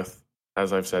up with,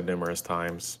 as I've said numerous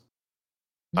times.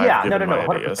 Yeah, I've no, given my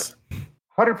 100%. ideas.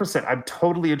 100%. I'm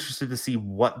totally interested to see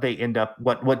what they end up,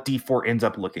 what D4 ends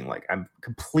up looking like. I'm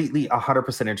completely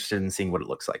 100% interested in seeing what it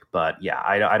looks like. But yeah,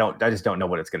 I just don't know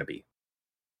what it's going to be.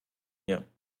 Yeah.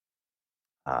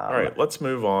 All right, let's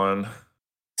move on.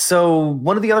 So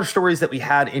one of the other stories that we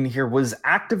had in here was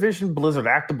Activision Blizzard,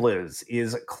 ActiBliz,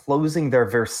 is closing their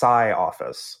Versailles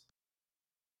office,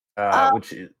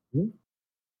 which is...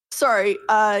 Sorry.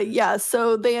 Yeah.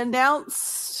 So they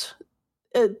announced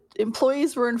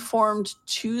employees were informed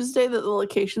Tuesday that the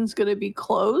location's going to be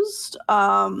closed.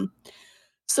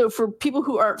 So for people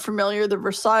who aren't familiar, the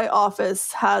Versailles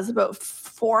office has about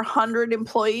 400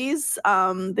 employees.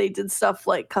 They did stuff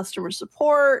like customer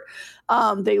support.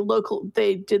 They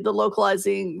did the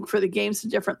localizing for the games to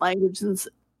different languages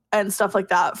and stuff like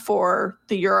that for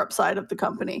the Europe side of the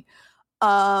company.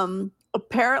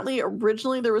 Apparently,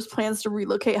 originally there was plans to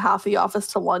relocate half the office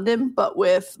to London, but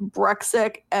with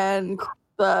Brexit and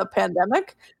the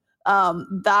pandemic,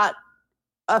 that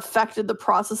affected the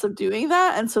process of doing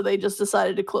that, and so they just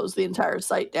decided to close the entire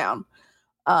site down.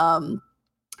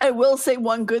 I will say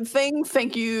one good thing.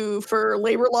 Thank you for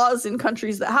labor laws in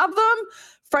countries that have them.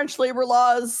 French labor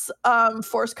laws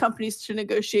force companies to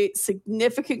negotiate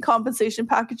significant compensation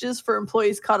packages for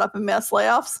employees caught up in mass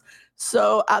layoffs.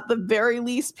 So at the very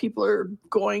least, people are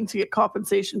going to get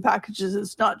compensation packages.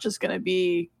 It's not just going to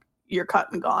be you're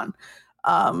cut and gone.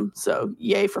 So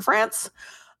yay for France.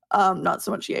 Not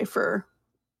so much yay for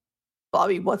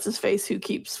Bobby, what's his face, who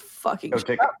keeps fucking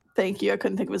shit up. Thank you. I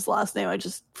couldn't think of his last name. I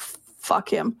just fuck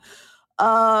him.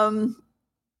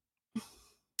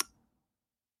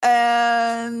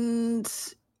 And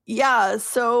yeah,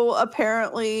 so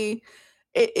apparently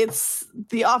it's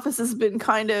the office has been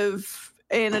kind of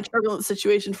in a turbulent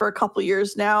situation for a couple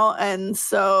years now, and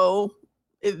so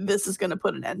this is going to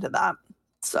put an end to that.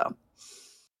 So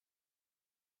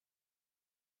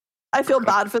I feel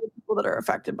bad for the people that are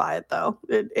affected by it, though.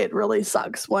 It really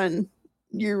sucks when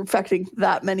you're affecting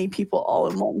that many people all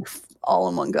in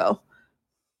one go.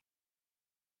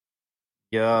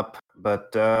 Yup,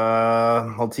 but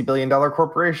multi-billion-dollar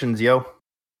corporations, yo.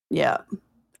 Yeah,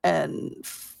 and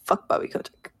fuck Bobby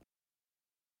Kotick.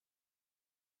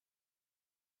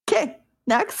 Okay,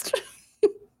 next.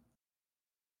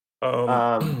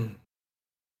 I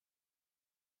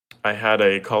had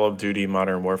a Call of Duty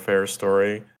Modern Warfare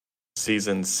story.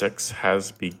 Season 6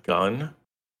 has begun,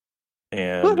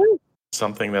 and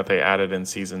something that they added in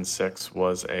Season 6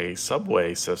 was a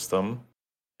subway system,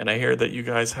 and I hear that you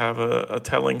guys have a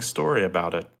telling story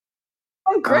about it.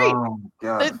 Oh, great. Oh,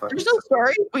 God, There's no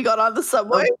story. We got on the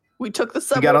subway. We took the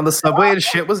subway. We got on the subway and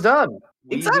shit was done.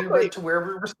 Exactly. We went to where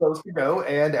we were supposed to go,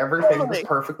 and everything was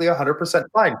perfectly 100%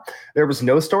 fine. There was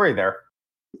no story there.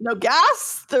 No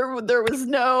gas. There was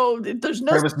no.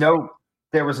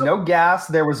 There was no gas.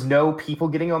 There was no people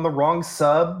getting on the wrong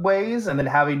subways and then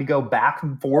having to go back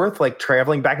and forth, like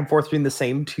traveling back and forth between the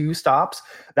same two stops.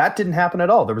 That didn't happen at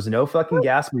all. There was no fucking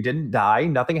gas. We didn't die.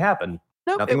 Nothing happened.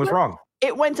 Nope, Nothing was wrong.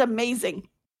 It went amazing.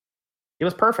 It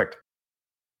was perfect.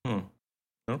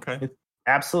 Okay. It's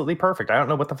absolutely perfect. I don't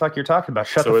know what the fuck you're talking about.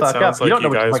 Shut So the it fuck up. sounds like You don't know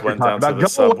you what the guys fuck you're went down talking to the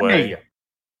about. Go subway. away.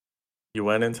 You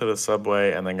went into the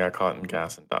subway and then got caught in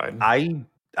gas and died.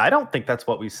 I don't think that's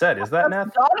what we said. Is that Nath?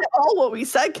 That's not at all what we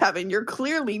said, Kevin. You're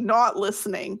clearly not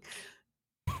listening.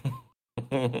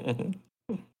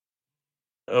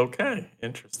 Okay,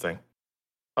 interesting.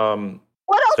 What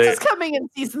else is coming in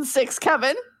season 6,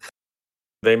 Kevin?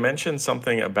 They mentioned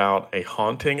something about a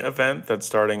haunting event that's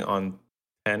starting on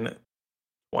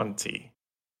 10/20.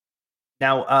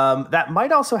 Now, that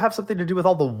might also have something to do with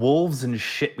all the wolves and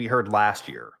shit we heard last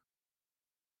year.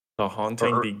 The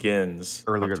haunting begins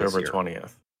earlier this October year.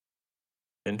 20th.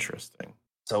 Interesting.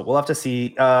 So we'll have to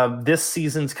see. This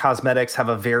season's cosmetics have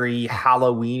a very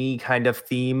Halloween-y kind of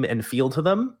theme and feel to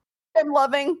them.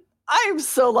 I'm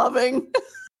so loving.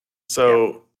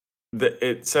 So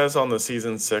it says on the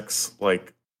season 6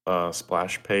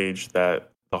 splash page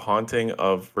that the haunting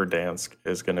of Verdansk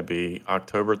is going to be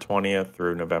October 20th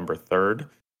through November 3rd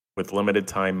with limited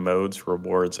time modes,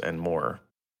 rewards, and more.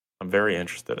 I'm very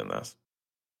interested in this.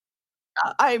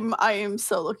 I am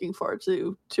so looking forward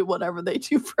to whatever they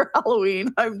do for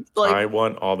Halloween. I'm like, I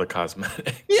want all the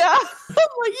cosmetics. Yeah, I'm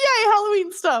like, yay,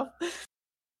 Halloween stuff.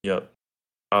 Yep.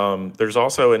 There's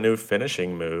also a new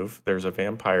finishing move. There's a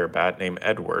vampire bat named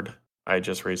Edward. I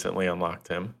just recently unlocked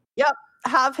him.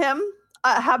 Have him.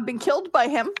 Have been killed by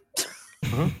him.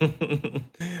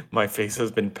 My face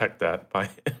has been pecked at by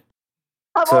him.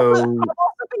 I've also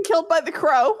been killed by the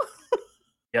crow.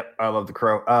 Yep, I love the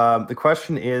crow. The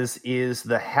question is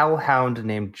the hellhound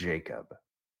named Jacob?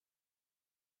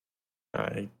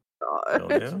 I don't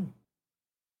know.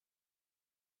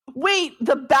 Wait,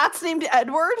 the bat's named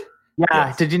Edward? Yeah,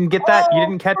 Yes. did you get that? You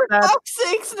didn't catch For that? fuck's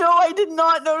sakes, no, I did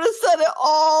not notice that at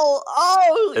all.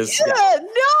 Oh, Is- yeah,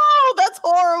 no, that's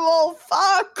horrible.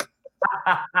 Fuck.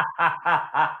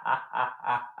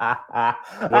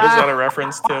 What is that a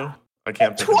reference to? I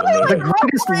can't think of the The movie.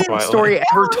 greatest love Twilight. story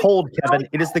ever told, Kevin.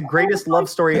 It is the greatest love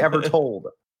story ever told.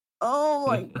 Oh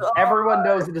my god. Everyone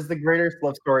knows it is the greatest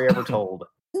love story ever told.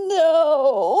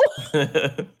 No.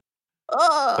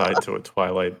 Tied to a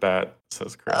Twilight bat,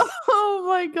 says Chris. Oh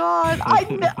my god. I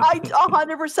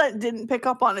 100% didn't pick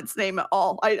up on its name at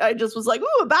all. I just was like,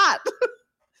 ooh, a bat.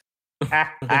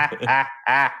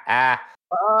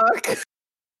 Fuck.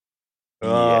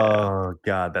 Oh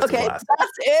god, that's Okay, classic.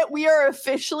 that's it. We are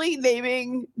officially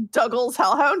naming Douglas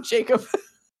Hellhound Jacob.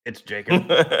 It's Jacob.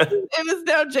 It is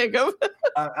now Jacob.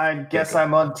 I guess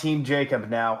I'm on Team Jacob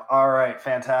now. All right,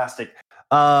 fantastic.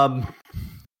 Yeah,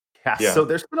 Yeah. so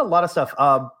there's been a lot of stuff.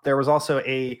 There was also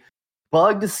a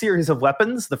bugged series of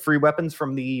weapons. The free weapons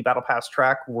from the Battle Pass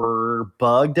track were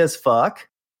bugged as fuck.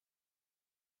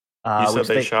 You said which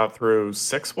they shot through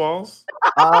 6 walls?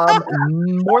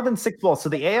 more than 6 walls. So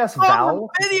the AS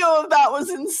Val, The video of that was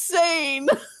insane.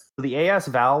 the AS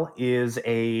Val is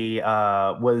a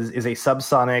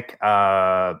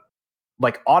subsonic,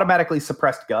 like automatically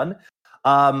suppressed gun.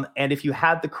 And if you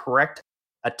had the correct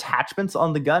attachments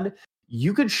on the gun,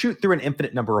 you could shoot through an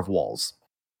infinite number of walls.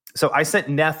 So I sent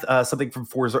Neth something from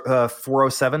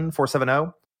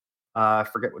 470. I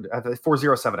forget what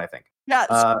 407, I think.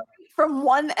 Yeah, from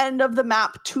one end of the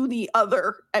map to the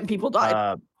other, and people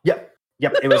died. Yep.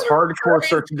 It was hardcore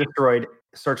search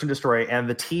and destroy, and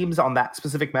the teams on that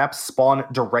specific map spawn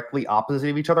directly opposite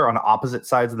of each other on opposite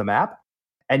sides of the map.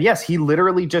 And yes, he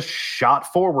literally just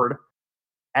shot forward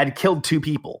and killed 2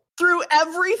 people. Through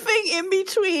everything in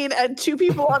between, and 2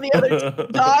 people on the other team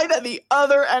died at the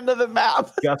other end of the map.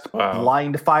 Just Wow.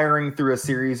 blind firing through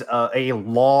a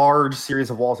large series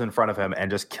of walls in front of him and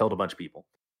just killed a bunch of people.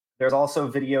 There's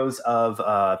also videos of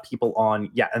people on,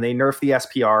 and they nerfed the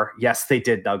SPR. Yes, they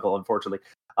did, Nuggle, unfortunately.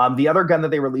 The other gun that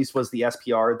they released was the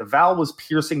SPR. The Val was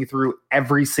piercing through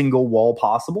every single wall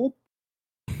possible.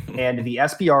 And the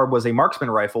SPR was a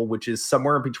marksman rifle, which is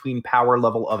somewhere between power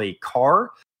level of a car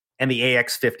and the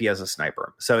AX-50 as a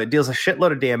sniper. So it deals a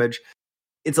shitload of damage.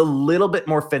 It's a little bit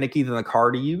more finicky than the car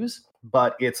to use,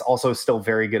 but it's also still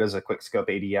very good as a quickscope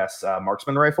ADS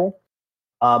marksman rifle.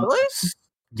 Really?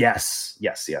 Yes.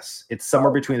 It's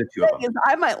somewhere between the two of them.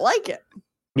 I might like it.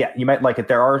 Yeah, you might like it.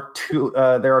 There are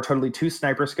totally 2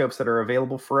 sniper scopes that are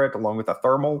available for it, along with a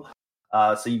thermal.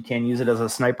 So you can use it as a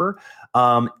sniper.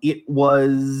 So the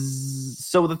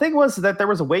thing was that there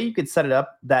was a way you could set it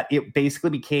up that it basically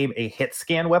became a hit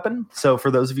scan weapon. So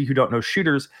for those of you who don't know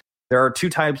shooters, there are 2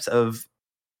 types of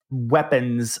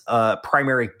weapons,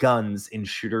 primary guns in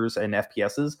shooters and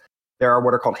FPSs. There are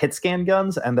what are called hit scan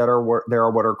guns, and there are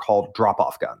what are called drop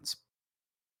off guns.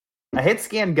 A hit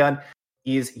scan gun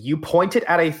is you point it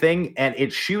at a thing and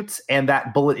it shoots, and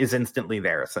that bullet is instantly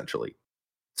there, essentially.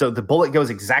 So the bullet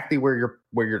goes exactly where your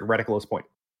reticle is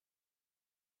pointing.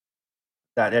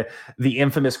 That the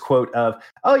infamous quote of,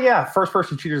 "Oh yeah,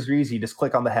 first-person shooters are easy. Just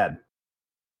click on the head,"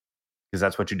 because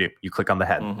that's what you do. You click on the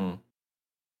head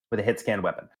with a hit scan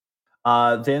weapon.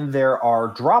 Then there are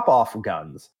drop-off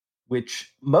guns,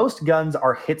 which most guns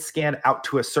are hit scan out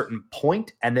to a certain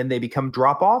point, and then they become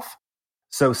drop-off.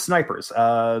 So snipers,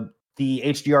 the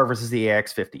HDR versus the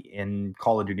AX-50 in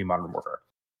Call of Duty Modern Warfare.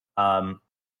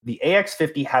 The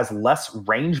AX-50 has less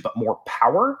range but more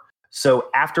power. So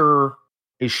after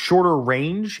a shorter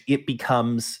range, it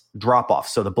becomes drop-off.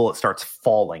 So the bullet starts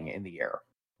falling in the air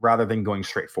rather than going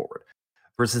straight forward.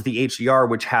 Versus the HDR,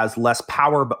 which has less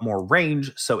power but more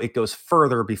range, so it goes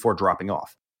further before dropping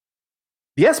off.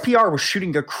 The SPR was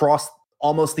shooting across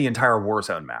almost the entire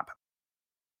Warzone map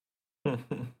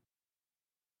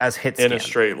as hit scan. In a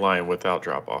straight line without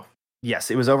drop off.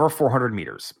 Yes, it was over 400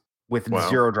 meters with Wow.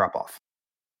 0 drop-off.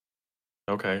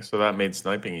 Okay, so that made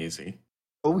sniping easy.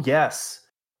 Oh, yes.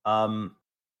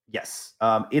 Yes.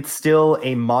 It's still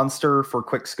a monster for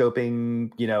quick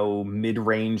scoping,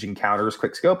 mid-range encounters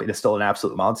quick scope. It is still an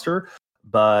absolute monster,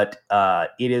 but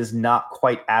it is not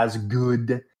quite as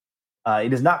good.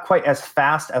 It is not quite as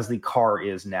fast as the car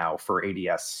is now for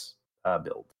ADS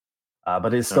build,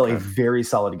 but it is still a Okay. very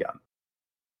solid gun.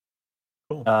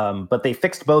 Cool. But they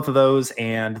fixed both of those,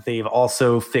 and they've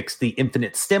also fixed the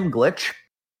infinite stim glitch.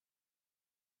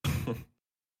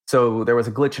 So there was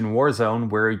a glitch in Warzone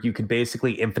where you could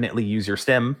basically infinitely use your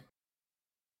stim.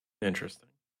 Interesting.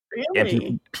 And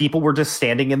Really? people were just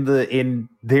standing in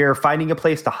there finding a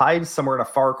place to hide somewhere in a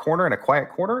far corner, in a quiet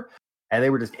corner, and they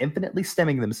were just infinitely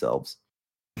stemming themselves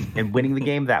and winning the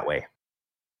game that way.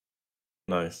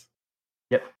 Nice.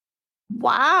 Yep.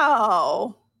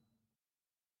 Wow.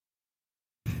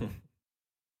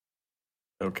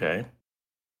 Okay.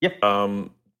 Yep.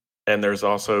 And there's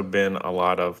also been a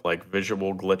lot of like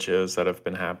visual glitches that have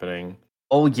been happening.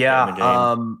 Oh in the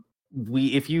yeah. game.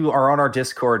 If you are on our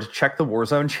Discord, check the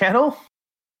Warzone channel.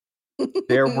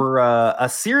 There were a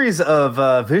series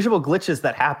of visual glitches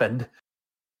that happened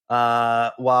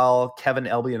while Kevin,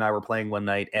 Elby, and I were playing one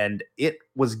night, and it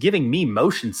was giving me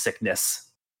motion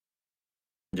sickness.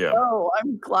 Yeah. Oh,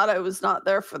 I'm glad I was not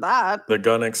there for that. The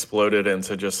gun exploded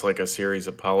into just like a series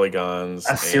of polygons.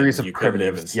 A series and of you couldn't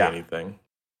even primitives, see yeah. anything.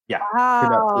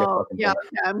 Wow. fucking Yeah, thing.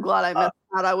 okay, I'm glad I missed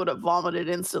that. I would have vomited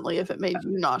instantly if it made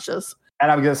you nauseous.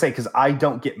 And I'm going to say, because I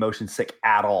don't get motion sick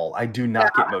at all. I do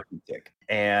not get motion sick.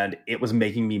 And it was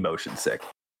making me motion sick.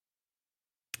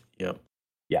 Yep.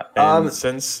 Yeah. And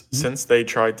since they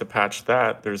tried to patch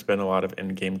that, there's been a lot of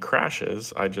in-game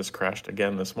crashes. I just crashed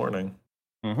again this morning.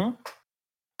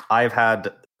 I've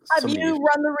had. Have so many you issues.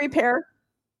 run the repair?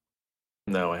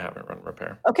 No, I haven't run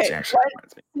repair. Okay. Which actually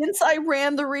reminds me. Since I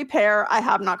ran the repair, I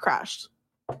have not crashed.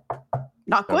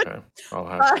 Not good. Okay, I'll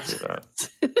have to do that.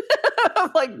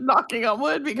 I'm like knocking on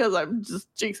wood because I'm just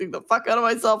jinxing the fuck out of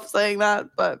myself saying that.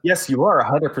 But Yes, you are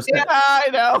 100%. yeah, I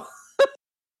know.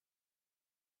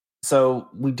 So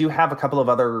we do have a couple of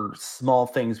other small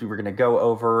things we were going to go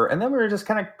over, and then we were just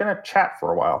kind of going to chat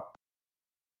for a while.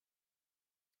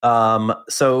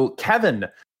 So Kevin,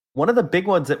 one of the big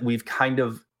ones that we've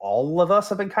all of us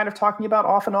have been kind of talking about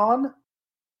off and on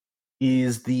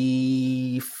is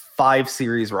the 5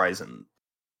 Series Ryzen.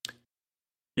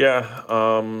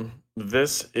 Yeah,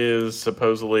 this is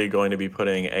supposedly going to be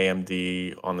putting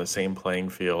AMD on the same playing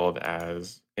field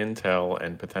as Intel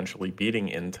and potentially beating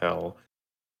Intel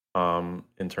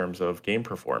in terms of game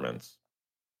performance.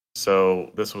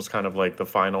 So this was kind of like the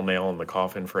final nail in the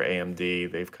coffin for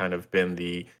AMD. They've kind of been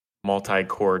the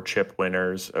multi-core chip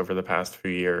winners over the past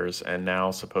few years, and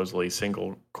now supposedly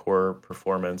single-core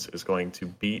performance is going to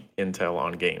beat Intel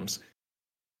on games.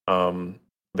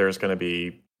 There's going to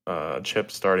be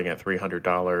chips starting at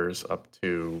 $300 up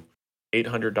to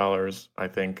 $800, I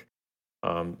think.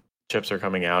 Chips are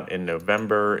coming out in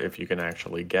November if you can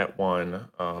actually get one.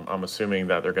 I'm assuming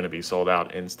that they're going to be sold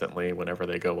out instantly whenever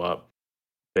they go up.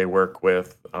 They work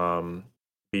with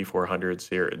B400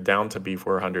 series down to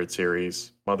B400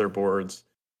 series motherboards.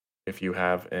 If you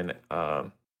have an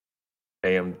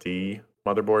AMD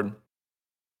motherboard,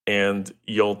 and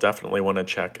you'll definitely want to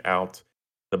check out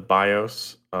the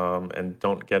BIOS and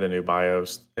don't get a new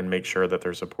BIOS, and make sure that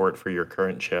there's support for your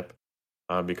current chip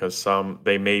because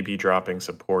they may be dropping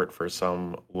support for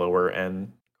some lower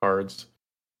end cards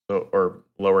or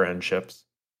lower end chips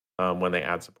when they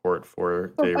add support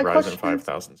for the Ryzen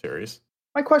 5000 series.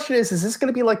 My question is this going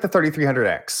to be like the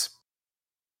 3300X?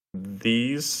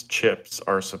 These chips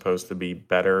are supposed to be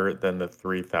better than the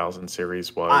 3000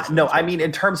 series was. No, I mean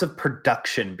in terms of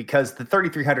production, because the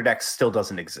 3300X still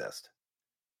doesn't exist.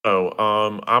 Oh,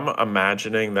 I'm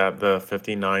imagining that the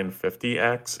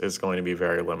 5950X is going to be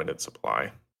very limited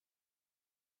supply.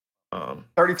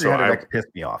 3300X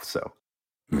pissed me off, so.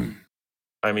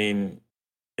 I mean,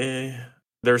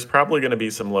 there's probably going to be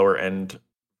some lower end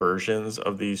versions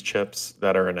of these chips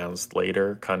that are announced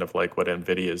later, kind of like what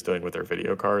NVIDIA is doing with their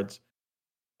video cards.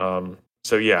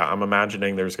 So yeah, I'm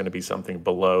imagining there's going to be something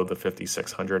below the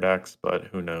 5600X, but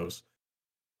who knows?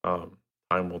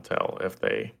 Time will tell if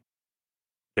they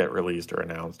get released or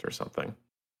announced or something.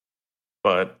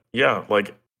 But yeah,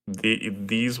 like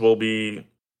these will be,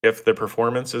 if the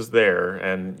performance is there,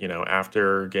 and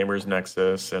after Gamers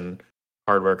Nexus and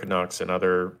Hardware Canucks and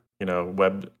other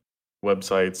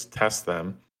websites test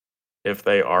them, if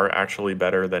they are actually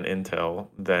better than Intel,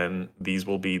 then these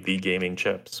will be the gaming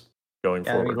chips going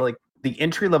forward. I mean, like the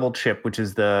entry level chip, which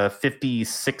is the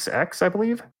 56X, I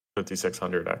believe.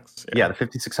 5600X. Yeah, the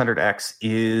 5600X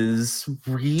is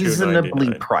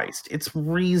reasonably priced. It's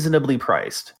reasonably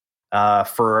priced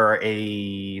for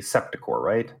a septa-core,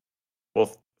 right?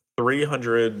 Well,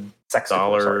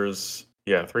 $300.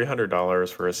 Yeah,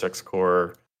 $300 for a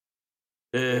 6-core.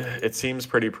 It seems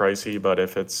pretty pricey, but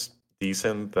if it's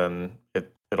decent, then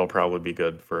it'll probably be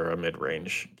good for a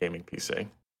mid-range gaming PC.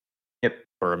 Yep.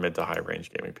 Or a mid to high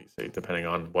range gaming PC, depending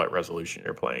on what resolution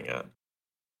you're playing at.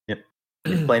 Yep.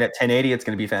 Playing at 1080, it's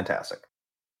going to be fantastic.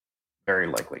 Very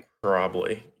likely.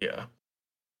 Probably, yeah.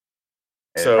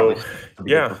 It So, probably should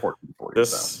be yeah, good for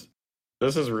 1440,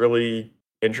 this is really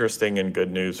interesting and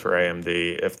good news for AMD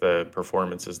if the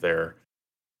performance is there.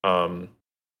 From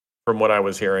what I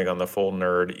was hearing on the Full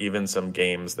Nerd, even some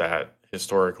games that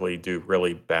historically do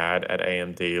really bad at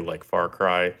AMD, like Far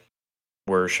Cry,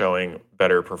 were showing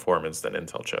better performance than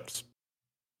Intel chips,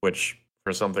 which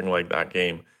for something like that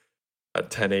game at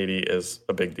 1080 is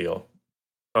a big deal.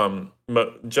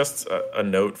 Just a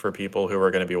note for people who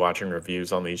are going to be watching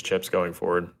reviews on these chips going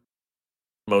forward.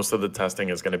 Most of the testing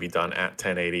is going to be done at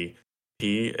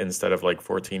 1080p instead of like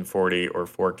 1440 or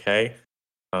 4K,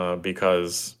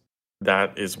 because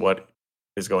that is what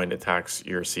is going to tax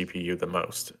your CPU the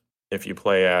most. If you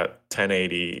play at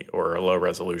 1080 or a low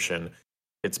resolution,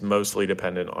 it's mostly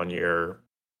dependent on your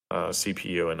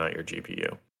CPU and not your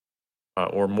GPU.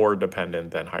 Or more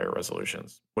dependent than higher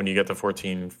resolutions. When you get to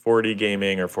 1440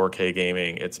 gaming or 4K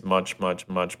gaming, it's much, much,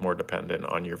 much more dependent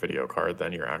on your video card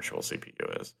than your actual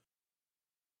CPU is.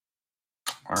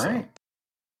 All right.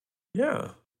 Yeah,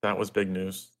 that was big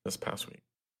news this past week.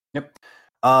 Yep.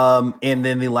 And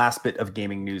then the last bit of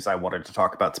gaming news I wanted to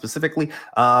talk about specifically,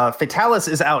 Fatalis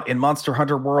is out in Monster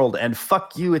Hunter World, and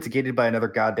fuck you, it's gated by another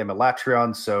goddamn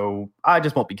Elatrion, so I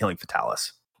just won't be killing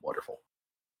Fatalis. Wonderful.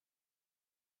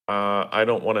 I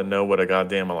don't want to know what a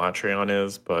goddamn Elatrion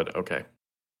is, but okay.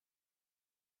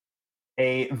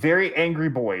 A very angry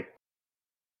boy.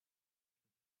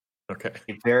 Okay.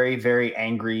 A very, very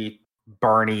angry,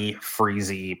 Barney,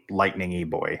 freezy, lightning-y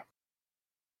boy.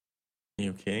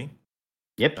 Okay.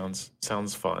 Yep.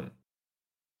 Sounds fun.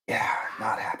 Yeah,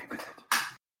 not happy with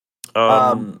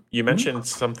it. You mentioned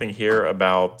something here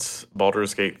about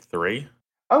Baldur's Gate 3.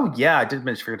 Oh, yeah, I did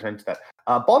mention that.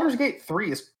 Baldur's Gate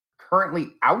 3 is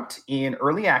currently out in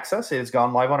early access. It has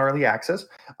gone live on early access.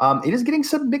 It is getting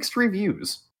some mixed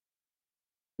reviews,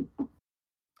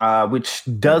 which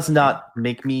does not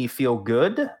make me feel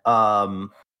good.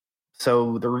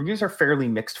 So the reviews are fairly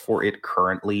mixed for it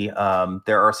currently.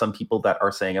 There are some people that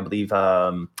are saying, I believe,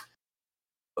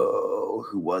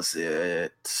 who was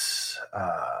it? See,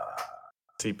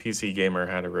 PC Gamer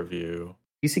had a review.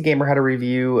 PC Gamer had a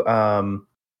review.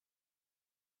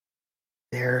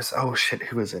 There's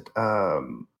who is it?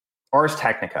 Ars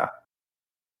Technica.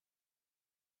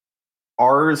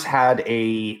 Ars had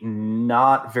a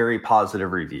not very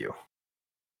positive review.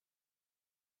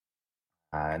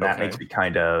 And that makes me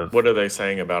kind of... What are they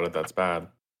saying about it that's bad?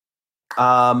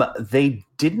 They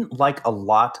didn't like a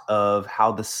lot of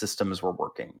how the systems were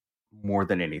working, more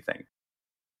than anything.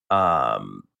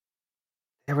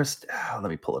 There was... let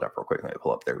me pull it up real quick. Let me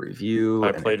pull up their review.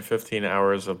 I played 15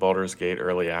 hours of Baldur's Gate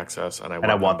Early Access, and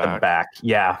I want them back.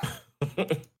 Yeah.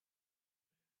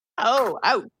 Oh.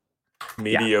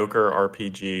 Mediocre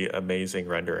RPG, amazing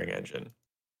rendering engine.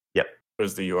 Yep.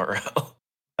 Was the URL.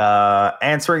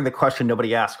 Answering the question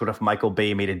nobody asked, what if Michael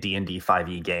Bay made a D&D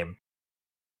 5e game?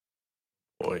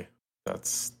 Boy,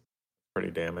 that's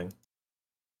pretty damning.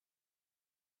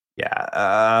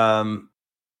 Yeah.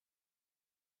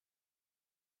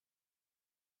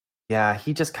 Yeah,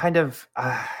 he just kind of...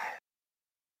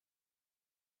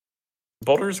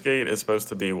 Baldur's Gate is supposed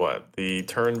to be what? The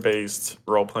turn-based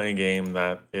role-playing game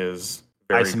that is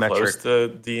very close to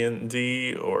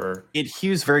D&D, or... It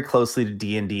hews very closely to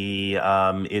D&D.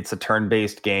 It's a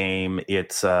turn-based game.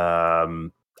 It's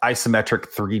isometric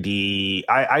 3D.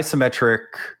 Isometric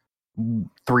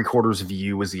three-quarters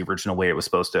view was the original way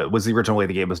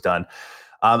the game was done.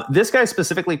 This guy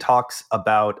specifically talks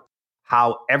about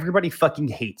how everybody fucking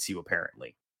hates you,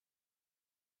 apparently.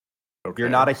 Okay. You're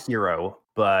not a hero,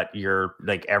 but you're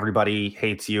like, everybody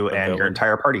hates you and your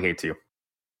entire party hates you.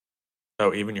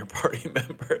 Oh, even your party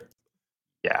members.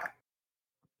 Yeah.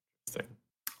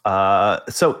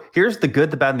 So here's the good,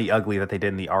 the bad, and the ugly that they did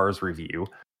in the Ars review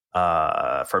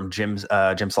from Jim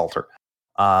Salter.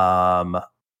 The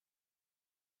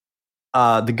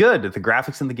good, the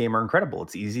graphics in the game are incredible.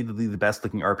 It's easy to be the best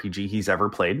looking RPG he's ever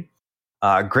played.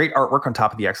 Great artwork on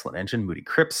top of the excellent engine. Moody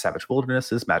crypts, savage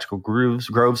wildernesses, magical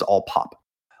groves all pop.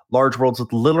 Large worlds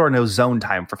with little or no zone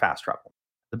time for fast travel.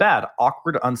 The bad,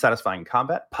 awkward, unsatisfying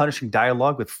combat, punishing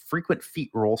dialogue with frequent feat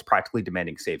rolls practically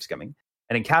demanding save skimming,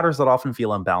 and encounters that often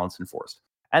feel unbalanced and forced.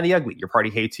 And the ugly, your party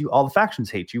hates you, all the factions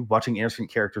hate you, watching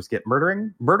innocent characters get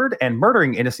murdered and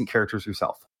murdering innocent characters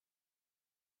yourself.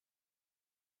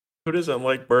 Who doesn't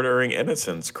like murdering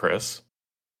innocents, Chris?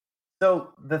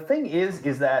 So the thing is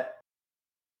that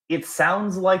it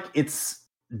sounds like it's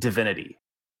Divinity.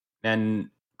 And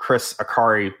Chris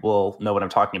Akari will know what I'm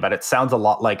talking about. It sounds a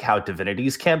lot like how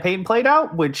Divinity's campaign played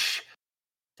out, which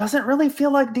Doesn't really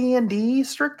feel like D&D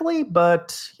strictly,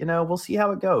 but we'll see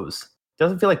how it goes.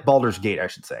 Doesn't feel like Baldur's Gate, I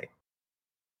should say.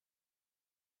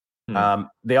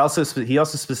 He also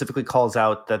specifically calls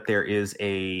out that there's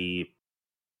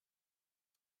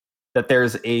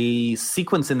a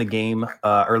sequence in the game,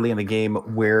 early in the game,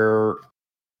 where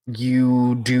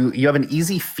you have an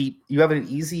easy skill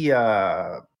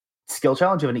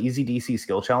challenge, you have an easy DC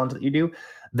skill challenge that you do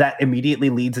that immediately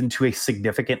leads into a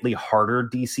significantly harder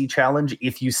DC challenge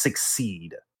if you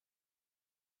succeed.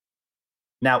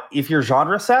 Now, if you're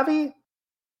genre savvy,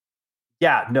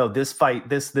 this fight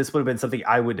would have been something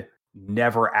I would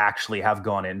never actually have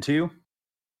gone into.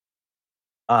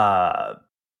 I'm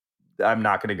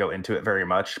not going to go into it very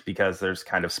much because there's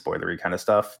kind of spoilery kind of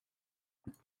stuff.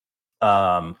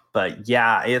 But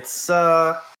yeah, it's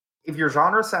if you're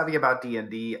genre savvy about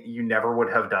D&D, you never would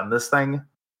have done this thing.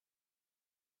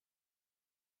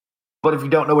 But if you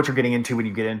don't know what you're getting into when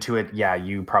you get into it, yeah,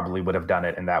 you probably would have done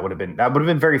it, and that would have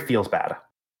been very feels bad.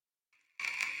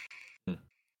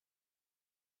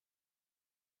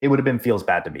 It would have been feels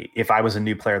bad to me if I was a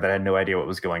new player that had no idea what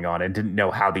was going on and didn't know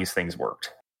how these things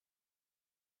worked.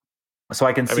 So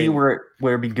I can see where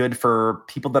it'd be good for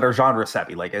people that are genre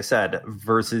savvy, like I said,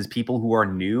 versus people who are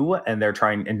new and they're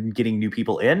trying and getting new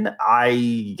people in.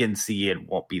 I can see it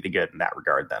won't be the good in that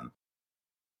regard then.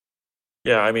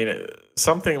 Yeah, I mean,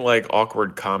 something like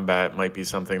awkward combat might be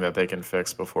something that they can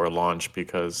fix before launch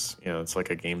because, it's like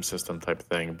a game system type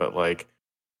thing. But like,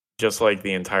 just like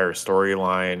the entire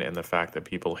storyline and the fact that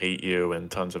people hate you and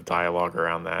tons of dialogue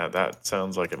around that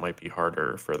sounds like it might be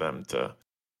harder for them to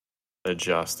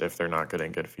adjust if they're not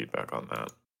getting good feedback on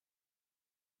that.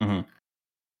 Mm-hmm.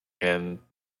 And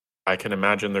I can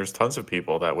imagine there's tons of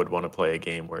people that would want to play a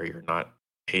game where you're not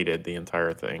hated the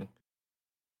entire thing.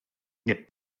 Yep.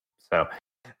 So,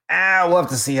 we'll have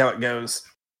to see how it goes.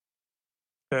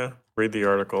 Yeah, read the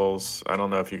articles. I don't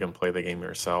know if you can play the game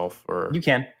yourself or... You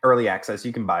can. Early access.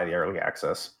 You can buy the early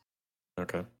access.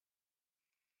 Okay.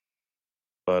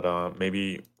 But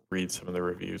maybe read some of the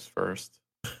reviews first.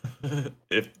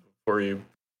 If you're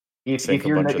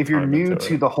new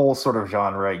to the whole sort of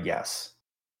genre, yes.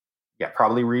 Yeah,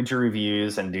 probably read your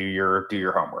reviews and do your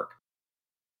homework.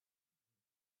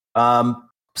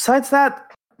 Besides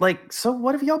that, so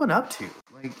what have y'all been up to?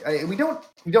 We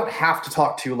don't have to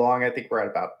talk too long. I think we're at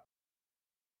about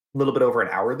a little bit over an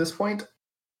hour at this point.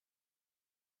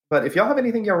 But if y'all have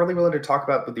anything y'all really willing to talk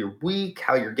about with your week,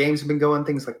 how your games have been going,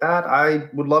 things like that, I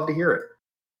would love to hear it.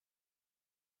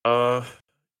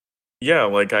 Yeah,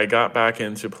 I got back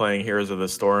into playing Heroes of the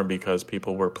Storm because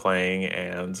people were playing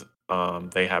and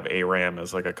they have ARAM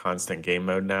as a constant game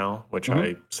mode now, which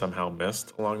I somehow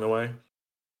missed along the way.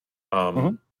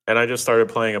 And I just started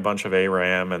playing a bunch of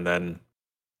ARAM, and then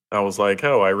I was like,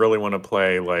 oh, I really want to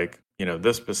play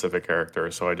this specific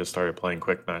character, so I just started playing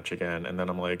Quick Match again, and then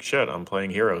I'm like, shit, I'm playing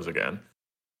Heroes again,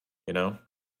 and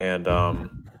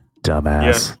dumbass.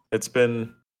 Yeah, it's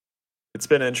been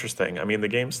interesting. I mean, the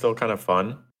game's still kind of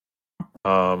fun.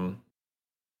 And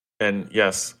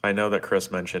yes, I know that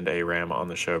Chris mentioned ARAM on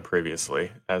the show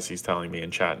previously, as he's telling me in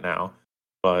chat now.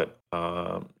 But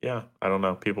yeah, I don't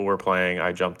know. People were playing.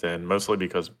 I jumped in mostly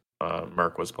because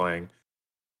Merc was playing,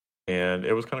 and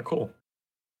it was kind of cool.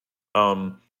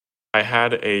 I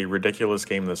had a ridiculous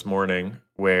game this morning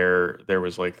where there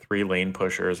was 3 lane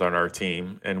pushers on our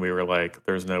team, and we were like,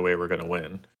 "There's no way we're gonna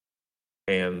win,"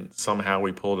 and somehow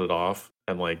we pulled it off.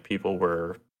 And people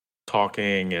were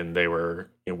talking, and they were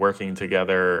working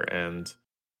together, and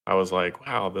I was like,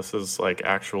 "Wow, this is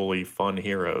actually fun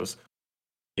Heroes."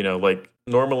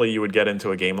 Normally you would get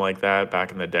into a game like that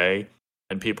back in the day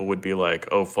and people would be like,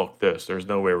 oh, fuck this. There's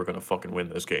no way we're going to fucking win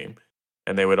this game.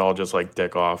 And they would all just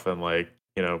dick off and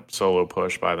solo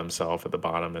push by themselves at the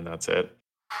bottom, and that's it.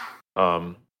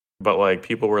 But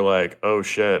people were like, oh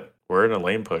shit, we're in a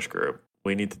lane push group.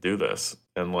 We need to do this.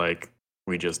 And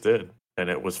we just did. And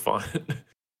it was fun.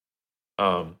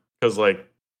 Because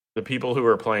the people who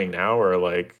are playing now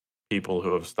are people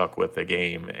who have stuck with the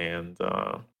game, and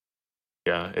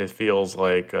yeah, it feels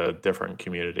like a different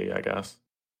community, I guess.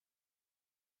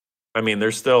 I mean,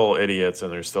 there's still idiots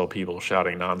and there's still people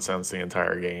shouting nonsense the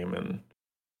entire game, and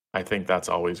I think that's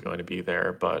always going to be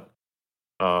there. But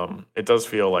it does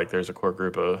feel like there's a core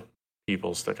group of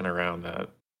people sticking around that,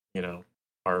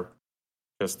 are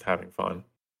just having fun.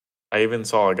 I even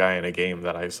saw a guy in a game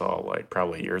that I saw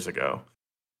probably years ago.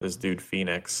 This dude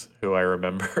Phoenix, who I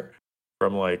remember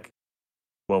from when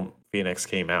Phoenix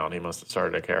came out. He must have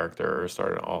started a character or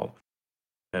started all,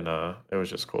 and it was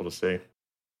just cool to see.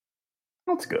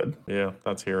 That's good. Yeah,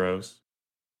 that's Heroes.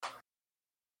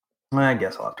 I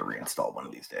guess I'll have to reinstall one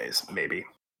of these days, maybe.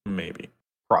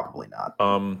 Probably not.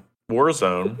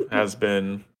 Warzone has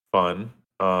been fun.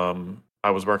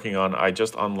 I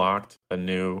just unlocked a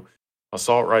new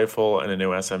assault rifle and a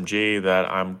new SMG that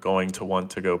I'm going to want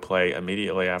to go play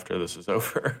immediately after this is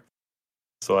over.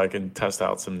 So I can test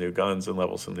out some new guns and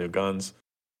level some new guns.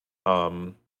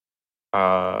 I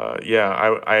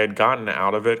had gotten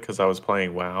out of it because I was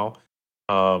playing WoW.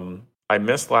 I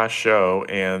missed last show,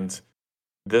 and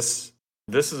this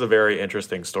is a very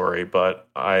interesting story, but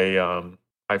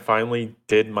I finally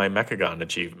did my Mechagon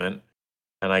achievement,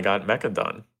 and I got Mecha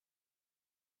done.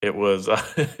 It was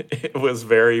it was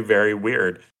very, very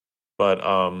weird, but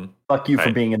Fuck you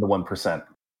for being in the 1%.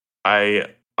 I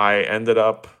ended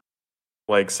up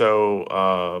my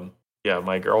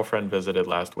girlfriend visited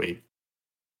last week,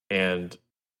 and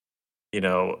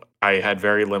I had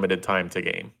very limited time to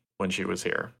game when she was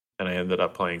here, and I ended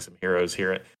up playing some Heroes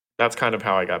here. That's kind of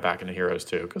how I got back into Heroes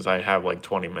too, because I have like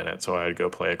 20 minutes, so I'd go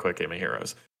play a quick game of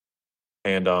Heroes.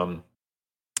 And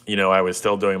I was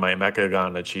still doing my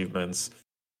Mechagon achievements,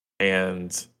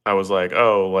 and I was like,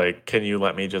 oh, like, can you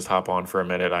let me just hop on for a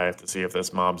minute? I have to see if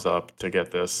this mob's up to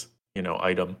get this,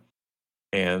 item.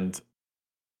 And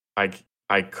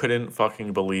I couldn't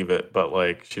fucking believe it, but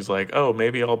like, she's like, oh,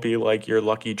 maybe I'll be like your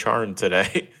lucky charm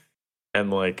today.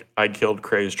 And like, I killed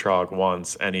Crazed Trog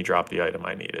once, and he dropped the item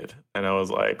I needed, and I was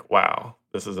like, wow,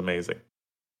 this is amazing.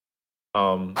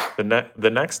 The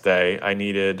next day, I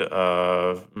needed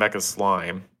Mecha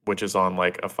Slime, which is on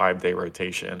like a 5-day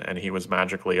rotation, and he was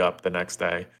magically up the next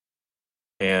day.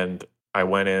 And I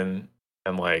went in,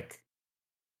 and like,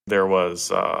 there was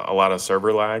a lot of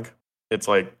server lag. It's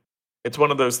like, it's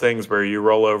one of those things where you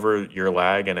roll over your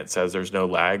lag and it says there's no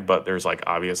lag, but there's like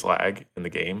obvious lag in the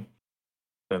game,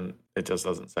 and it just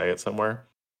doesn't say it somewhere.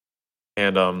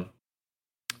 And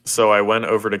so I went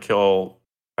over to kill.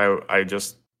 I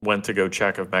just went to go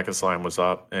check if Mecha Slime was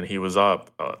up, and he was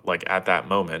up like at that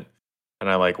moment. And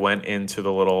I like went into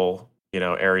the little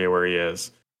area where he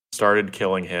is, started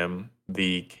killing him.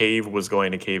 The cave was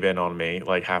going to cave in on me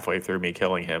like halfway through me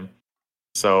killing him.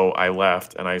 So I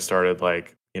left, and I started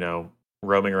like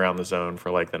roaming around the zone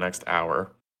for like the next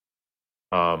hour.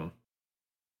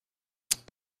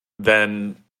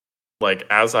 Then like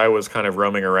as I was kind of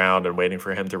roaming around and waiting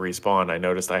for him to respawn, I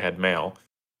noticed I had mail.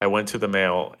 I went to the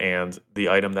mail, and the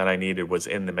item that I needed was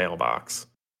in the mailbox.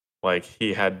 Like,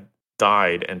 he had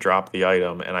died and dropped the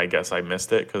item, and I guess I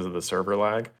missed it because of the server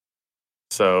lag.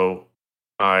 So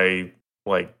I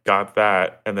like got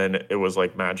that, and then it was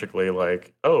like magically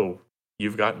like, oh,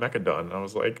 you've got Mecha done. And I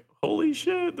was like, holy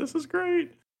shit, this is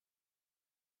great.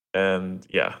 And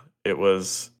yeah, it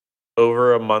was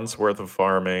over a month's worth of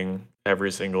farming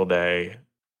every single day,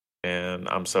 and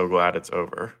I'm so glad it's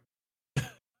over.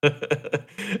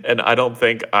 And I don't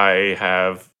think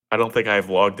I've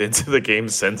logged into the game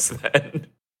since then.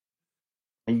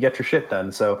 You get your shit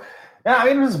done. So yeah,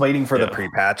 I'm just waiting for the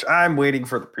pre-patch. I'm waiting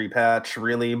for the pre-patch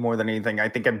really more than anything. I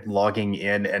think I'm logging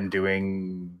in and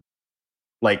doing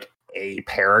like a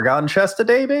Paragon chest a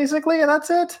day basically, and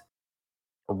that's it.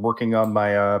 I'm working on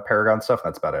my Paragon stuff.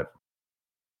 That's about it.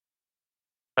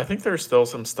 I think there's still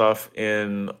some stuff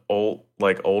in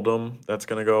Oldham that's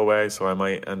going to go away, so I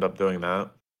might end up doing that.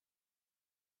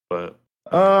 But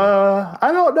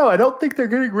I don't know. I don't think they're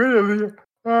getting rid of the.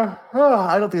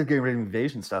 I don't think they're getting rid of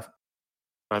invasion stuff.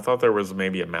 I thought there was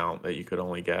maybe a mount that you could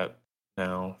only get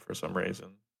now for some reason,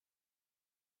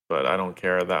 but I don't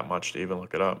care that much to even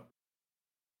look it up.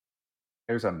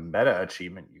 There's a meta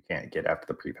achievement you can't get after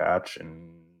the pre-patch, and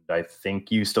I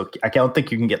think you still. I don't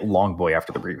think you can get Longboy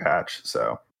after the pre-patch.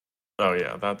 So. Oh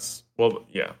yeah, that's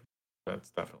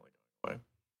definitely away.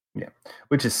 Yeah,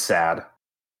 which is sad.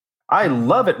 I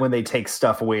love it when they take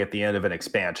stuff away at the end of an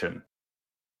expansion.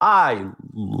 I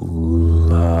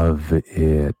love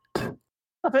it.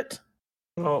 Love it.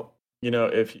 Well,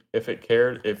 if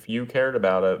you cared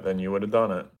about it, then you would have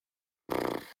done it.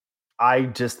 I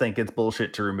just think it's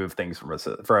bullshit to remove things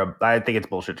I think it's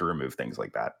bullshit to remove things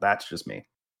like that. That's just me.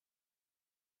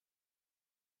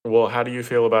 Well, how do you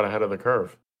feel about Ahead of the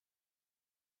Curve?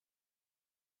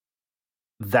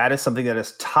 That is something that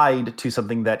is tied to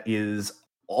something that is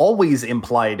always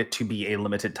implied to be a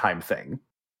limited time thing.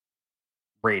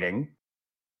 Rating.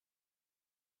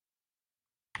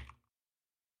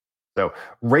 So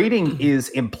rating is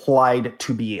implied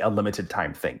to be a limited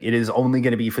time thing. It is only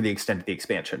going to be for the extent of the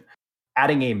expansion.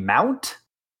 Adding a mount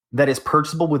that is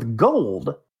purchasable with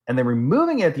gold and then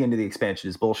removing it at the end of the expansion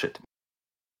is bullshit to me.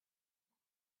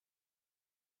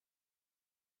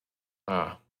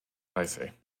 Ah, I see.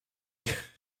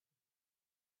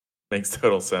 Makes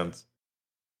total sense.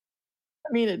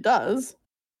 I mean, it does.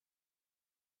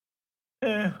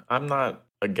 I'm not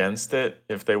against it.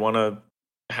 If they want to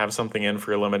have something in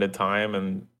for a limited time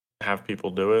and have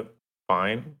people do it,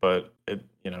 fine. But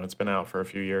it's been out for a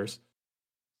few years.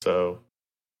 So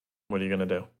what are you going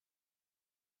to do?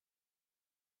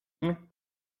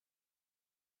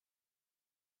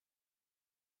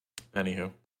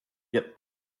 Anywho. Yep.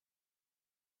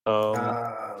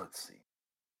 Let's see.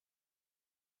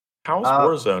 How's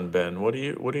Warzone been? What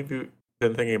have you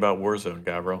been thinking about Warzone,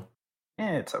 Gavril?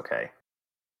 It's okay.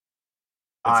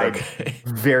 It's okay.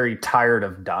 I'm very tired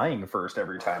of dying first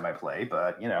every time I play,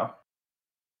 but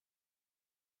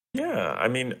Yeah, I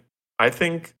mean, I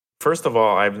think first of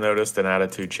all, I've noticed an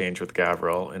attitude change with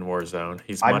Gavril in Warzone.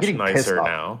 He's much nicer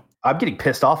now. I'm getting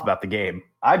pissed off about the game.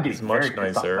 He's much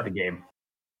nicer about the game.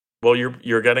 Well,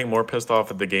 you're getting more pissed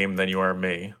off at the game than you are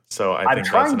me, so I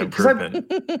think that's an improvement.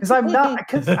 Because I'm not.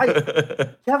 Because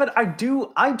Kevin,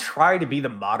 I try to be the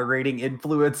moderating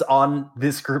influence on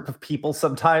this group of people.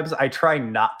 Sometimes I try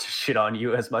not to shit on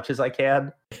you as much as I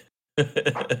can.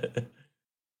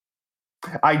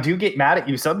 I do get mad at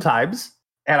you sometimes,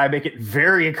 and I make it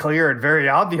very clear and very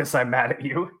obvious I'm mad at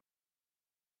you.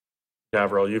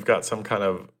 Gavril, you've got some kind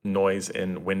of noise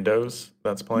in Windows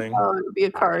that's playing? Oh, it would be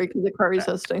Akari, because Akari's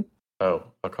hosting. Oh,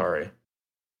 Akari.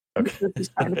 Okay. Chris is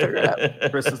trying to figure it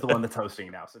out. Chris is the one that's hosting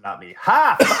now, so not me.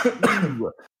 Ha!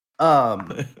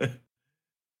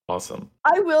 Awesome.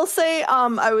 I will say,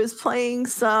 I was playing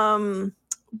some.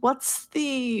 What's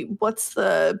the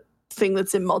thing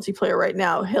that's in multiplayer right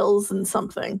now? Hills and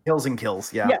something. Hills and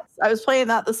Kills. Yeah. Yes, I was playing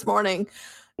that this morning.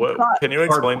 Can you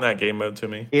explain that game mode to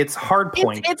me? It's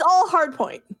hardpoint. It's all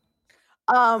hardpoint.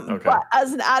 Okay. But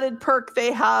as an added perk,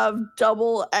 they have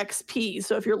double XP.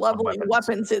 So if you're leveling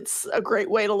weapons, it's a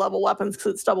great way to level weapons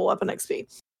because it's double weapon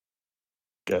XP.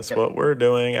 Guess what we're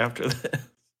doing after this?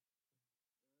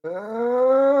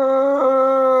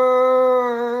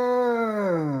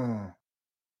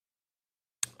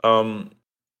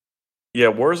 Yeah,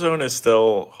 Warzone is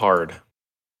still hard.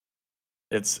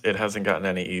 It hasn't gotten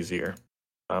any easier.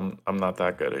 I'm not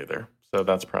that good either, so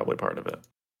that's probably part of it.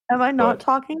 Am I not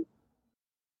talking?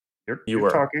 You were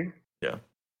talking. Yeah,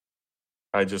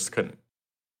 I just couldn't.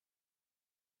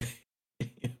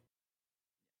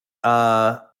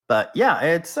 But yeah,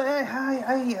 it's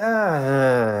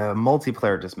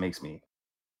multiplayer just makes me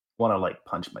want to like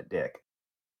punch my dick.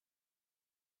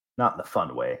 Not in the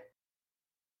fun way.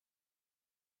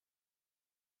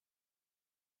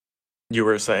 You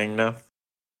were saying no?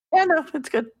 Yeah, no, it's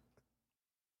good.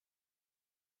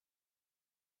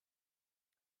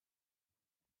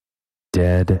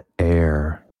 Dead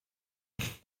air.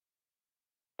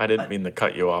 I didn't mean to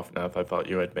cut you off, Neth. I thought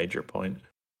you had made your point.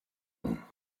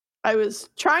 I was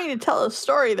trying to tell a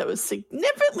story that was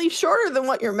significantly shorter than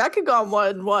what your Mechagon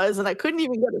one was, and I couldn't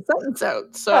even get a sentence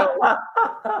out. So,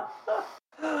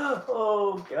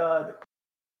 oh god,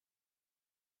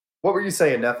 what were you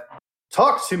saying, Neff?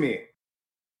 Talk to me.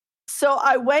 So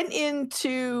I went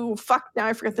into now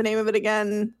I forget the name of it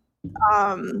again.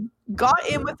 Got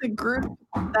in with a group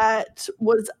that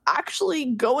was actually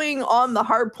going on the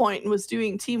hard point and was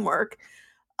doing teamwork.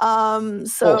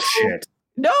 Bullshit.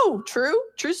 No, true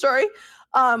story.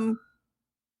 And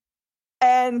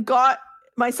got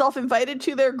myself invited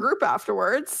to their group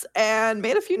afterwards and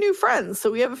made a few new friends. So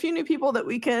we have a few new people that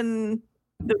we can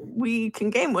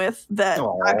game with that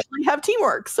actually have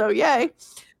teamwork. So yay.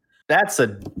 That's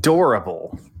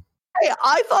adorable. Hey,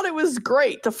 I thought it was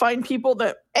great to find people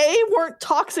that A, weren't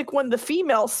toxic when the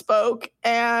female spoke,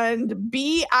 and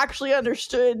B, actually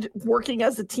understood working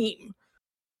as a team.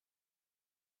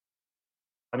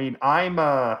 I mean, I'm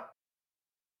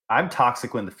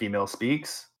toxic when the female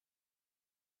speaks.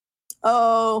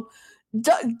 Oh,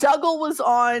 Dougal was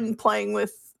on playing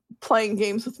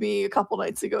games with me a couple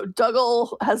nights ago.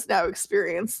 Dougal has now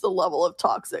experienced the level of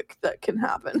toxic that can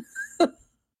happen.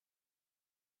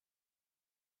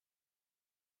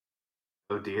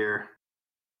 Oh dear.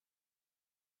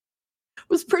 It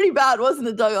was pretty bad, wasn't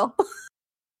it, Dougal?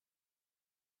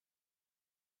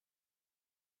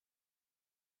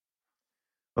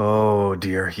 Oh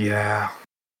dear, yeah.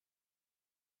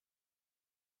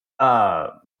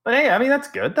 But hey, I mean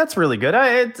that's good. That's really good.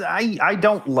 I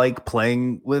don't like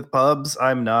playing with pubs.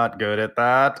 I'm not good at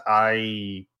that.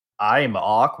 I'm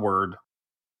awkward.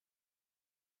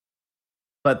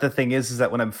 But the thing is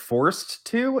that when I'm forced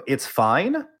to, it's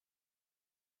fine.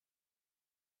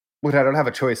 When I don't have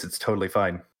a choice, it's totally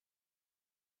fine.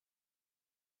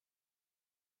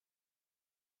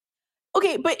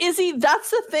 Okay, but Izzy,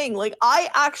 that's the thing. Like, I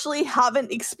actually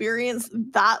haven't experienced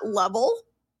that level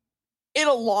in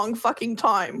a long fucking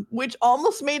time, which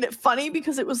almost made it funny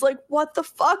because it was like, what the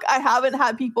fuck? I haven't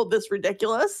had people this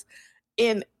ridiculous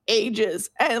in ages.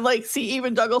 And like, see,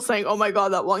 even Douglas saying, "Oh my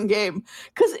god, that one game,"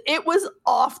 because it was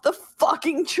off the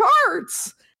fucking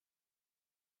charts.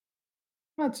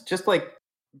 It's just like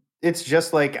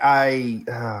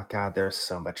oh god, there's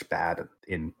so much bad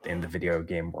in the video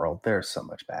game world. There's so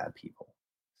much bad people.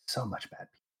 So much bad people.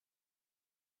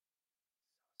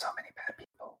 So many bad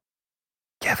people.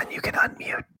 Kevin, you can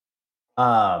unmute.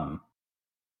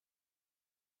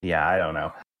 Yeah, I don't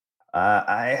know.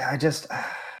 I just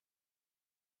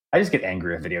get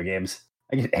angry at video games.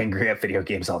 I get angry at video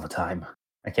games all the time.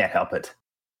 I can't help it.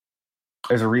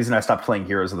 There's a reason I stopped playing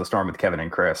Heroes of the Storm with Kevin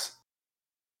and Chris.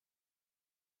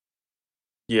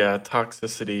 Yeah,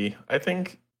 toxicity. I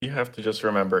think you have to just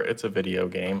remember it's a video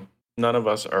game. None of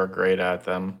us are great at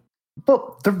them.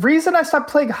 But the reason I stopped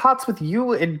playing HOTS with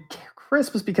you and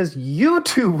Chris was because you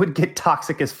two would get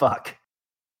toxic as fuck.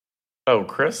 Oh,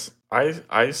 Chris?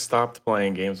 I stopped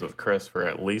playing games with Chris for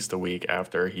at least a week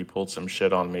after he pulled some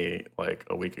shit on me like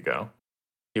a week ago.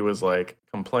 He was like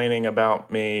complaining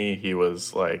about me. He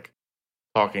was like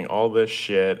talking all this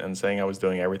shit and saying I was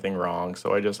doing everything wrong.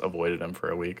 So I just avoided him for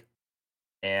a week.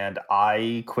 And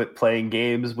I quit playing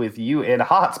games with you in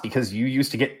HOTS because you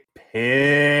used to get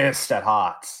pissed at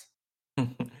HOTS.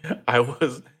 I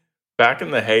was back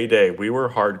in the heyday. We were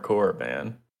hardcore,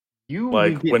 man.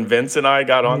 When Vince and I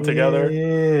got on together,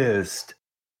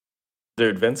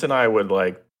 dude, Vince and I would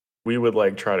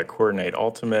try to coordinate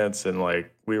ultimates and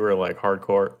like we were like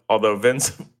hardcore. Although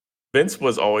Vince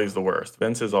was always the worst.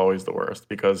 Vince is always the worst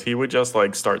because he would just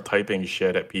like start typing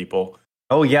shit at people.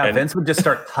 Oh yeah, and Vince would just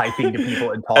start typing to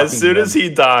people and talking. As soon as he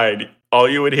died, all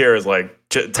you would hear is like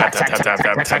tap tap tap tap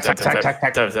tap tap tap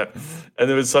tap tap, and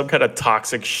there was some kind of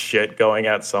toxic shit going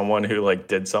at someone who like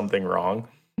did something wrong.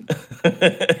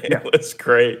 It was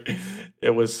great.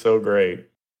 It was so great.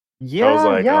 Yeah,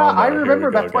 I remember.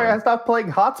 That's why I stopped playing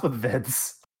HOTS with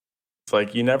Vince. It's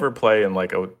like you never play in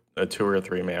like a 2 or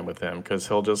 3 man with him because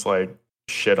he'll just like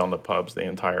shit on the pubs the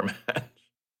entire match.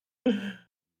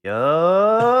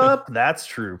 Yup, that's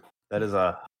true. That is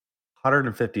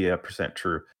 150%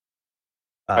 true.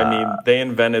 I mean, they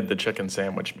invented the chicken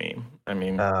sandwich meme. I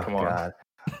mean, come on. God.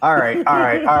 All right.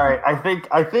 I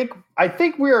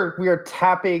think we are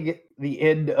tapping the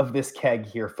end of this keg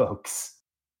here, folks.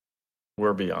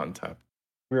 We're beyond tap.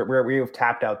 We've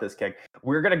tapped out this keg.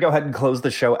 We're gonna go ahead and close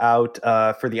the show out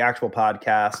for the actual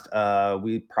podcast.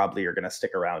 We probably are gonna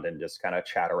stick around and just kind of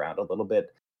chat around a little bit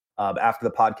after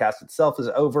the podcast itself is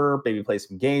over. Maybe play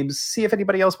some games. See if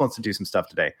anybody else wants to do some stuff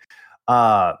today.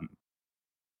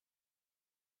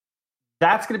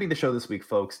 That's going to be the show this week,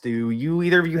 folks. Do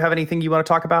either of you have anything you want to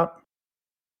talk about?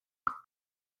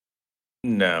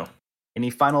 No.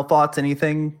 Any final thoughts?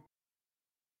 Anything?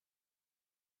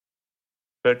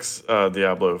 Fix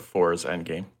Diablo 4's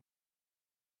endgame.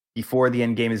 Before the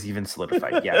endgame is even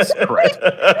solidified. Yes, correct.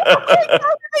 How did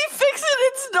they fix it?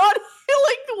 It's not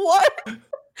like what?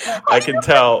 I can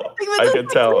tell.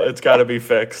 It's got to be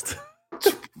fixed.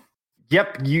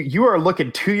 Yep, you are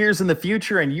looking 2 years in the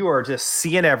future, and you are just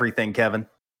seeing everything, Kevin.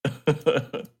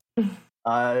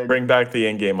 Bring back the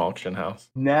in-game auction house.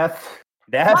 Neff,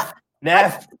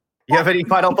 you have any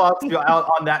final thoughts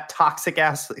on that toxic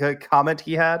ass comment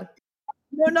he had?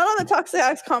 No, not on the toxic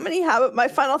ass comment he had. But my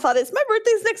final thought is my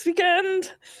birthday's next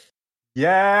weekend.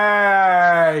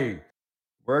 Yay!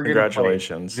 We're gonna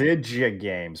Congratulations. play video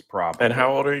games, probably. And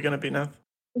how old are you going to be now?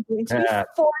 I'm going to be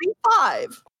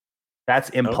 45. That's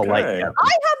impolite. Okay. I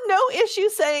have no issue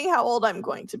saying how old I'm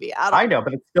going to be. I know,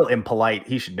 but it's still impolite.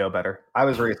 He should know better. I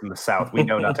was raised in the South. We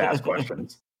know not to ask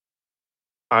questions.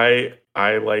 I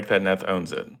like that Neth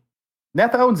owns it.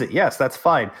 Neth owns it. Yes, that's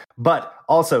fine. But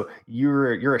also,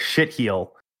 you're a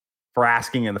shitheel for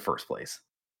asking in the first place.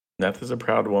 Neth is a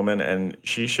proud woman, and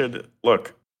she should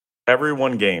look.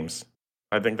 Everyone games.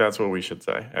 I think that's what we should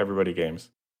say. Everybody games.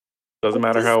 Doesn't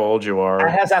matter how old you are.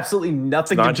 That has absolutely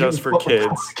nothing to do with not just for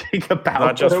kids. About,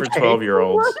 not just for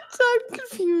 12-year-olds. I'm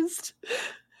confused.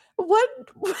 What?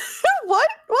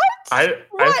 I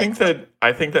think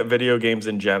that video games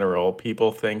in general,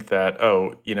 people think that,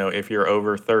 if you're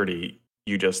over 30,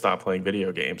 you just stop playing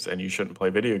video games and you shouldn't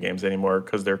play video games anymore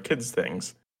because they're kids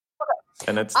things.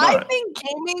 And it's not. I've been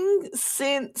gaming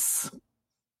since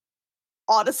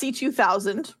Odyssey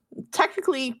 2000.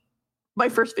 Technically, my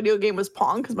first video game was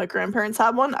Pong because my grandparents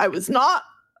had one. I was not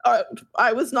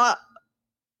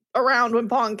around when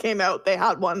Pong came out. They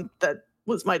had one that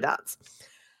was my dad's.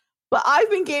 But I've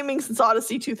been gaming since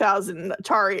Odyssey 2000,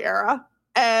 Atari era,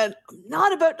 and I'm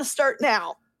not about to start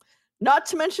now. Not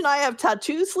to mention I have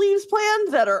tattoo sleeves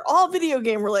planned that are all video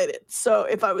game related. So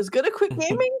if I was going to quit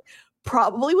gaming,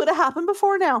 probably would have happened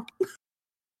before now.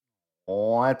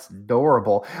 Oh, that's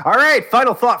adorable. All right,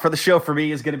 final thought for the show for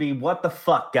me is going to be, what the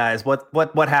fuck, guys? What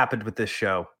happened with this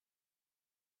show?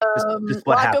 Just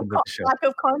what happened with the show? Lack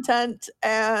of content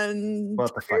and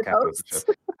what the fuck happened with the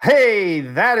show? Hey,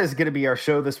 that is going to be our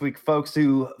show this week, folks.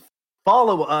 To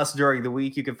follow us during the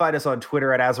week, you can find us on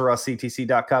Twitter at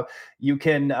AzerothCTC.com. You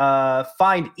can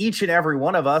find each and every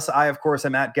one of us. I, of course,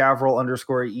 am at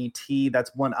Gavril_ET. That's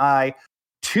 1 I,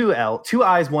 2 L, 2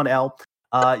 I's, 1 L.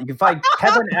 You can find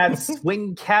Kevin at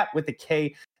SwingCat with a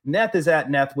K. Neth is at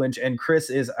Nethwinch, and Chris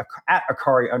is at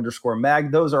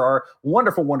Akari_Mag. Those are our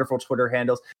wonderful, wonderful Twitter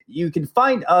handles. You can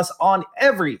find us on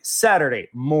every other Saturday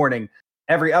morning,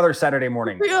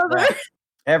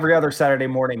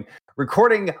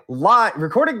 recording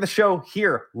the show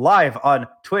here live on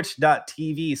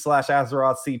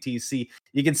twitch.tv/AzerothCTC.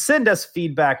 You can send us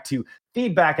feedback to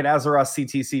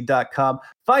feedback@AzerothCTC.com.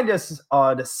 Find us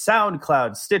on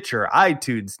SoundCloud, Stitcher,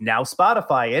 iTunes, now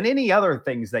Spotify, and any other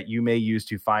things that you may use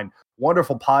to find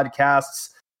wonderful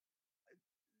podcasts.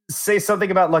 Say something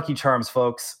about Lucky Charms,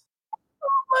 folks.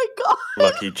 Oh my god.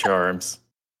 Lucky Charms.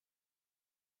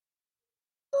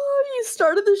 Oh, you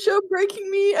started the show breaking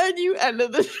me and you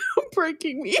ended the show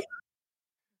breaking me.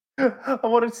 I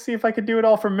wanted to see if I could do it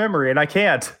all from memory, and I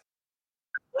can't.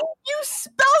 You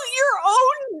spelled your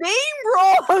own name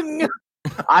wrong.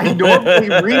 I normally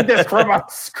read this from a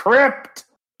script.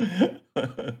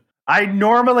 I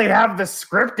normally have the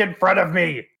script in front of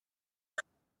me.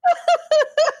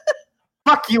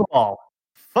 Fuck you all.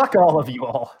 Fuck all of you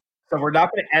all. So we're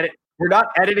not going to edit. We're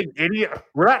not editing any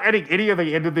of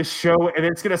the end of this show, and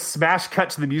it's going to smash cut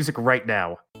to the music right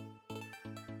now.